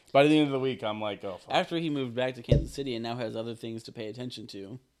 By the end of the week, I'm like, oh, fuck. After he moved back to Kansas City and now has other things to pay attention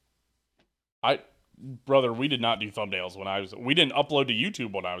to. Brother, we did not do thumbnails when we didn't upload to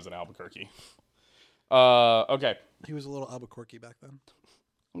YouTube when I was in Albuquerque. Okay. He was a little Albuquerque back then.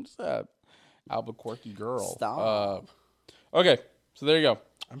 I'm just a Albuquerque girl. Stop. Okay, so there you go.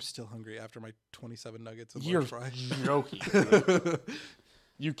 I'm still hungry after my 27 nuggets and You're large fry. joking.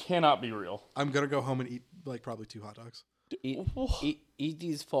 You cannot be real. I'm gonna go home and eat like probably 2 hot dogs. Eat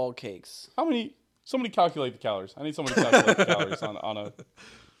these fall cakes. Somebody calculate the calories. I need somebody to calculate the calories on a.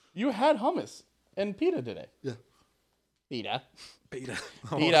 You had hummus and pita today. Yeah. Pita. Beta.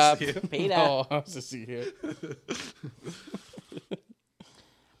 Pita. Pita. Oh, nice to see you.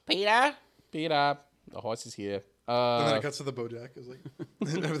 Peter. Pita. The horse is here. And then it cuts to the Bojack. It was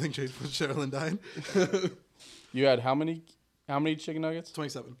like everything changed when Sherilyn died. You had how many chicken nuggets?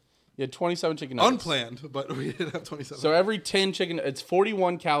 27. You had 27 chicken nuggets. Unplanned, but we did have 27. So every 10 chicken, it's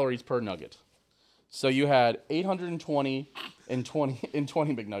 41 calories per nugget. So you had 820 and 20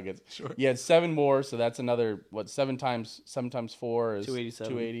 McNuggets. Sure. You had 7 more, so that's another 7 times 4 is 287.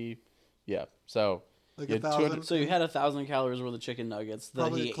 280. Yeah. So Like you had 1,000. So you had 1,000 calories worth of chicken nuggets.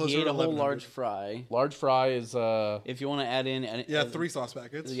 Probably He closer ate to a whole 1,100. large fry. large fry is If you want to add in, Yeah, 3 sauce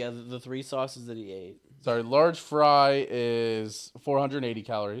packets. Yeah, the 3 sauces that he ate. sorry, large fry is 480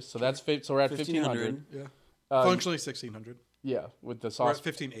 calories. So that's so we're at 1500. Yeah. Functionally 1,600. Yeah, with the We're at sauce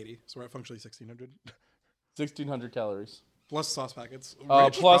 1,580, so we're at functionally 1,600. 1600 calories. Plus sauce packets.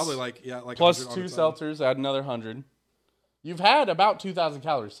 Plus- probably like Plus 100 on 2 its own. seltzers, add another 100. You've had about 2,000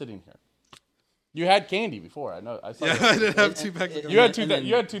 calories sitting here. You had candy before. I know. I saw Yeah, that. I did have 2 packs. of You had And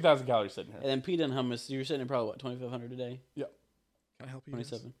then- 2,000 calories sitting here. And then pita and hummus, you were sitting at probably, what, 2,500 a day? Yeah. Can I help you? guys?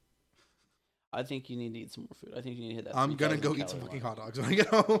 27. I think you need to eat some more food. I think you need to hit that. I'm gonna 3,000 go eat some calorie fucking mark. hot dogs when I get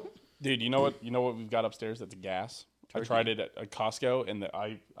home. Dude, you know what? You know what we've got upstairs? That's a gas. I tried it at Costco, and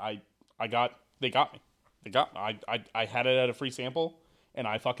they got me. I had it at a free sample, and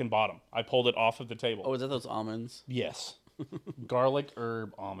I fucking bought them. I pulled it off of the table. Oh, is that those almonds? Yes. Garlic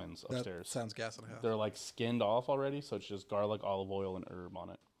herb almonds That upstairs. sounds gas and a half. They're like skinned off already, so it's just garlic, olive oil, and herb on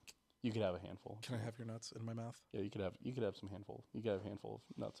it. You could have a handful. Can I have your nuts in my mouth? Yeah, you could have some handful. You could have a handful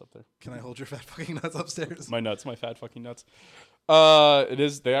of nuts up there. Can I hold your fat fucking nuts upstairs? My nuts, my fat fucking nuts. It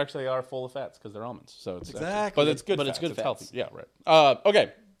is. They actually are full of fats because they're almonds. So it's actually- Exactly. but it's good. But it's fats. good It's healthy. fats. Yeah, right.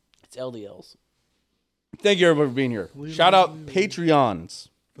 Okay. It's LDLs. Thank you everybody for being here. Shout out Patreons,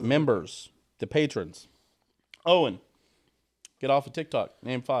 members, the patrons. Owen, get off of TikTok.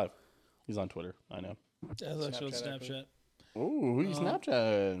 Name 5. He's on Twitter. I know. That's actually on Snapchat. Ooh, who you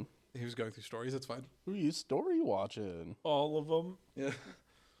Snapchat? He was going through stories. It's fine. Who you story watching? All of them.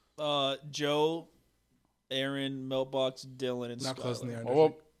 Yeah. Joe, Aaron, Meltbox, Dylan, and Not closing the Skylar. iron. Oh,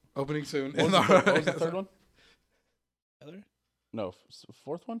 well, Opening soon. What was the third one? Heather? No,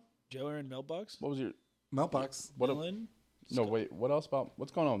 fourth one. Jailer and Mailbox? What was your Meltbox. what? Dylan? No, wait. What else about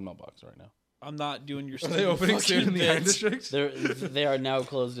what's going on with Mailbox right now? I'm not doing your Are they opening soon in the Iron District? They are now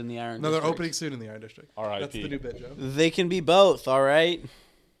closed in the Iron No, they're District. opening soon in the Iron District. R.I.P. That's the new bit, Joe. They can be both, all right?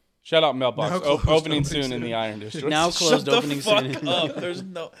 Shout out Mailbox. Now closed, Opening opening soon in soon. the Iron District. Now closed Shut opening the fuck soon. up. There's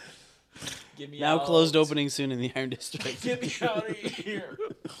no... Get me Now out. closed opening soon in the Iron District. Get me out of here.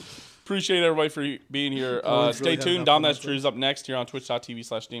 Appreciate everybody for being here. Always Stay really had tuned. enough Dom fun That's with Drew's up next here on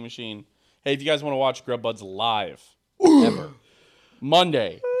twitch.tv/DameMachine. Hey, if you guys want to watch Grub Buds live, ever,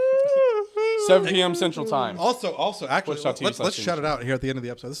 Monday, 7 p.m. Central Time. Also, actually, Twitch.tv/Steam let's shout it out here at the end of the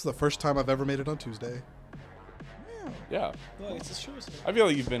episode. This is the first time I've ever made it on Tuesday. Yeah. Look, it's a show. I feel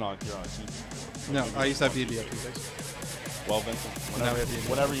like you've been on here on Tuesday. No, I used to have D&D on Tuesdays. Well, Vincent, Now we have D&D.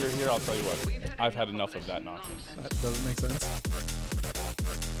 whenever you're here, I'll tell you what. I've had enough of that nonsense. That doesn't make sense.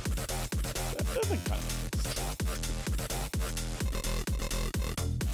 That doesn't kind of